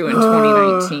into in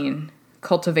 2019.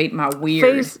 Cultivate my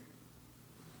weird.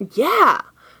 Yeah.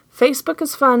 Facebook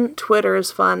is fun. Twitter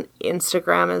is fun.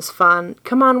 Instagram is fun.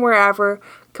 Come on wherever.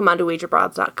 Come on to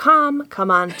OuijaBroads.com. Come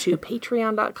on to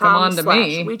Patreon.com. Come on to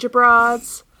me.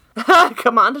 OuijaBroads.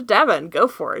 Come on to Devin. Go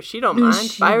for it. She don't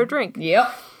mind. Buy her a drink.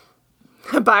 Yep.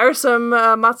 Buy her some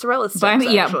mozzarella sticks,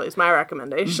 actually, is my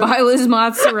recommendation. Buy Liz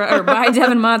mozzarella, or buy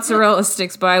Devin mozzarella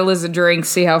sticks, buy Liz a drink,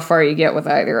 see how far you get with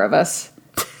either of us.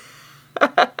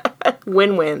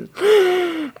 Win-win.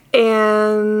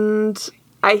 And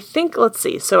I think, let's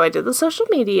see, so I did the social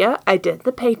media, I did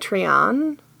the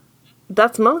Patreon.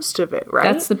 That's most of it, right?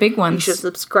 That's the big ones. You should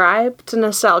subscribe to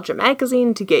Nostalgia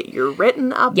Magazine to get your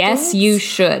written updates. Yes, you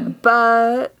should.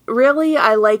 But really,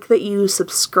 I like that you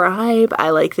subscribe.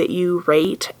 I like that you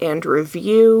rate and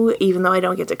review. Even though I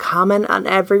don't get to comment on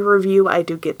every review, I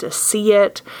do get to see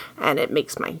it. And it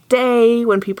makes my day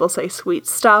when people say sweet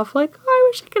stuff like, oh, I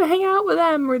wish I could hang out with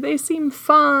them, or they seem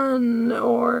fun,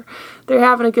 or they're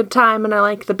having a good time and I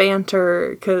like the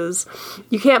banter, because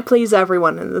you can't please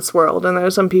everyone in this world. And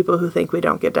there's some people who think we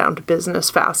don't get down to business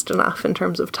fast enough in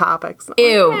terms of topics.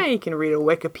 Ew. Like, you can read a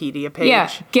Wikipedia page. Yeah,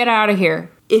 get out of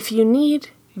here. If you need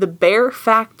the bare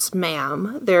facts,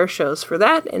 ma'am, there are shows for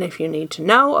that. And if you need to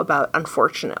know about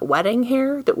unfortunate wedding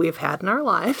hair that we've had in our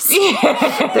lives,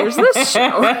 there's this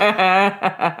show.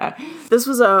 This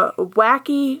was a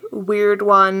wacky, weird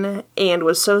one, and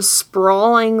was so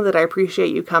sprawling that I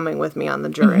appreciate you coming with me on the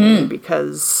journey,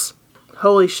 because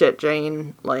holy shit,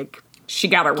 Jane, like, she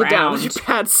got around. Get down with your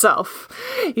bad self.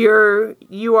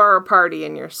 You are a party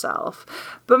in yourself.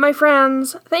 But my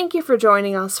friends, thank you for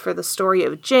joining us for the story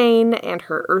of Jane and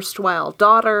her erstwhile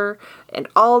daughter, and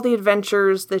all the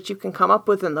adventures that you can come up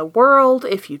with in the world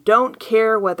if you don't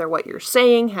care whether what you're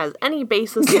saying has any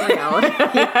basis in reality.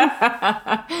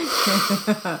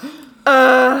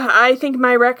 I think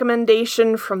my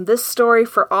recommendation from this story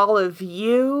for all of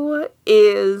you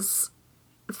is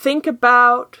think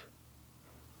about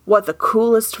what the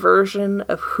coolest version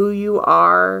of who you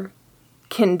are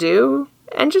can do,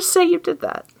 and just say you did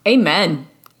that. Amen.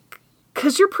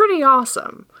 'Cause you're pretty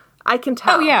awesome. I can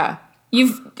tell. Oh, yeah.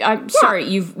 Sorry,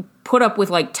 you've put up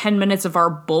with like 10 minutes of our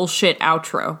bullshit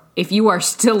outro. If you are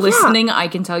still listening, I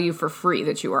can tell you for free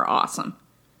that you are awesome.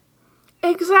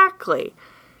 Exactly.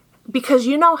 Because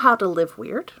you know how to live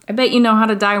weird. I bet you know how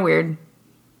to die weird.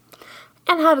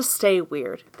 And how to stay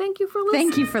weird. Thank you for listening.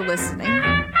 Thank you for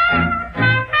listening.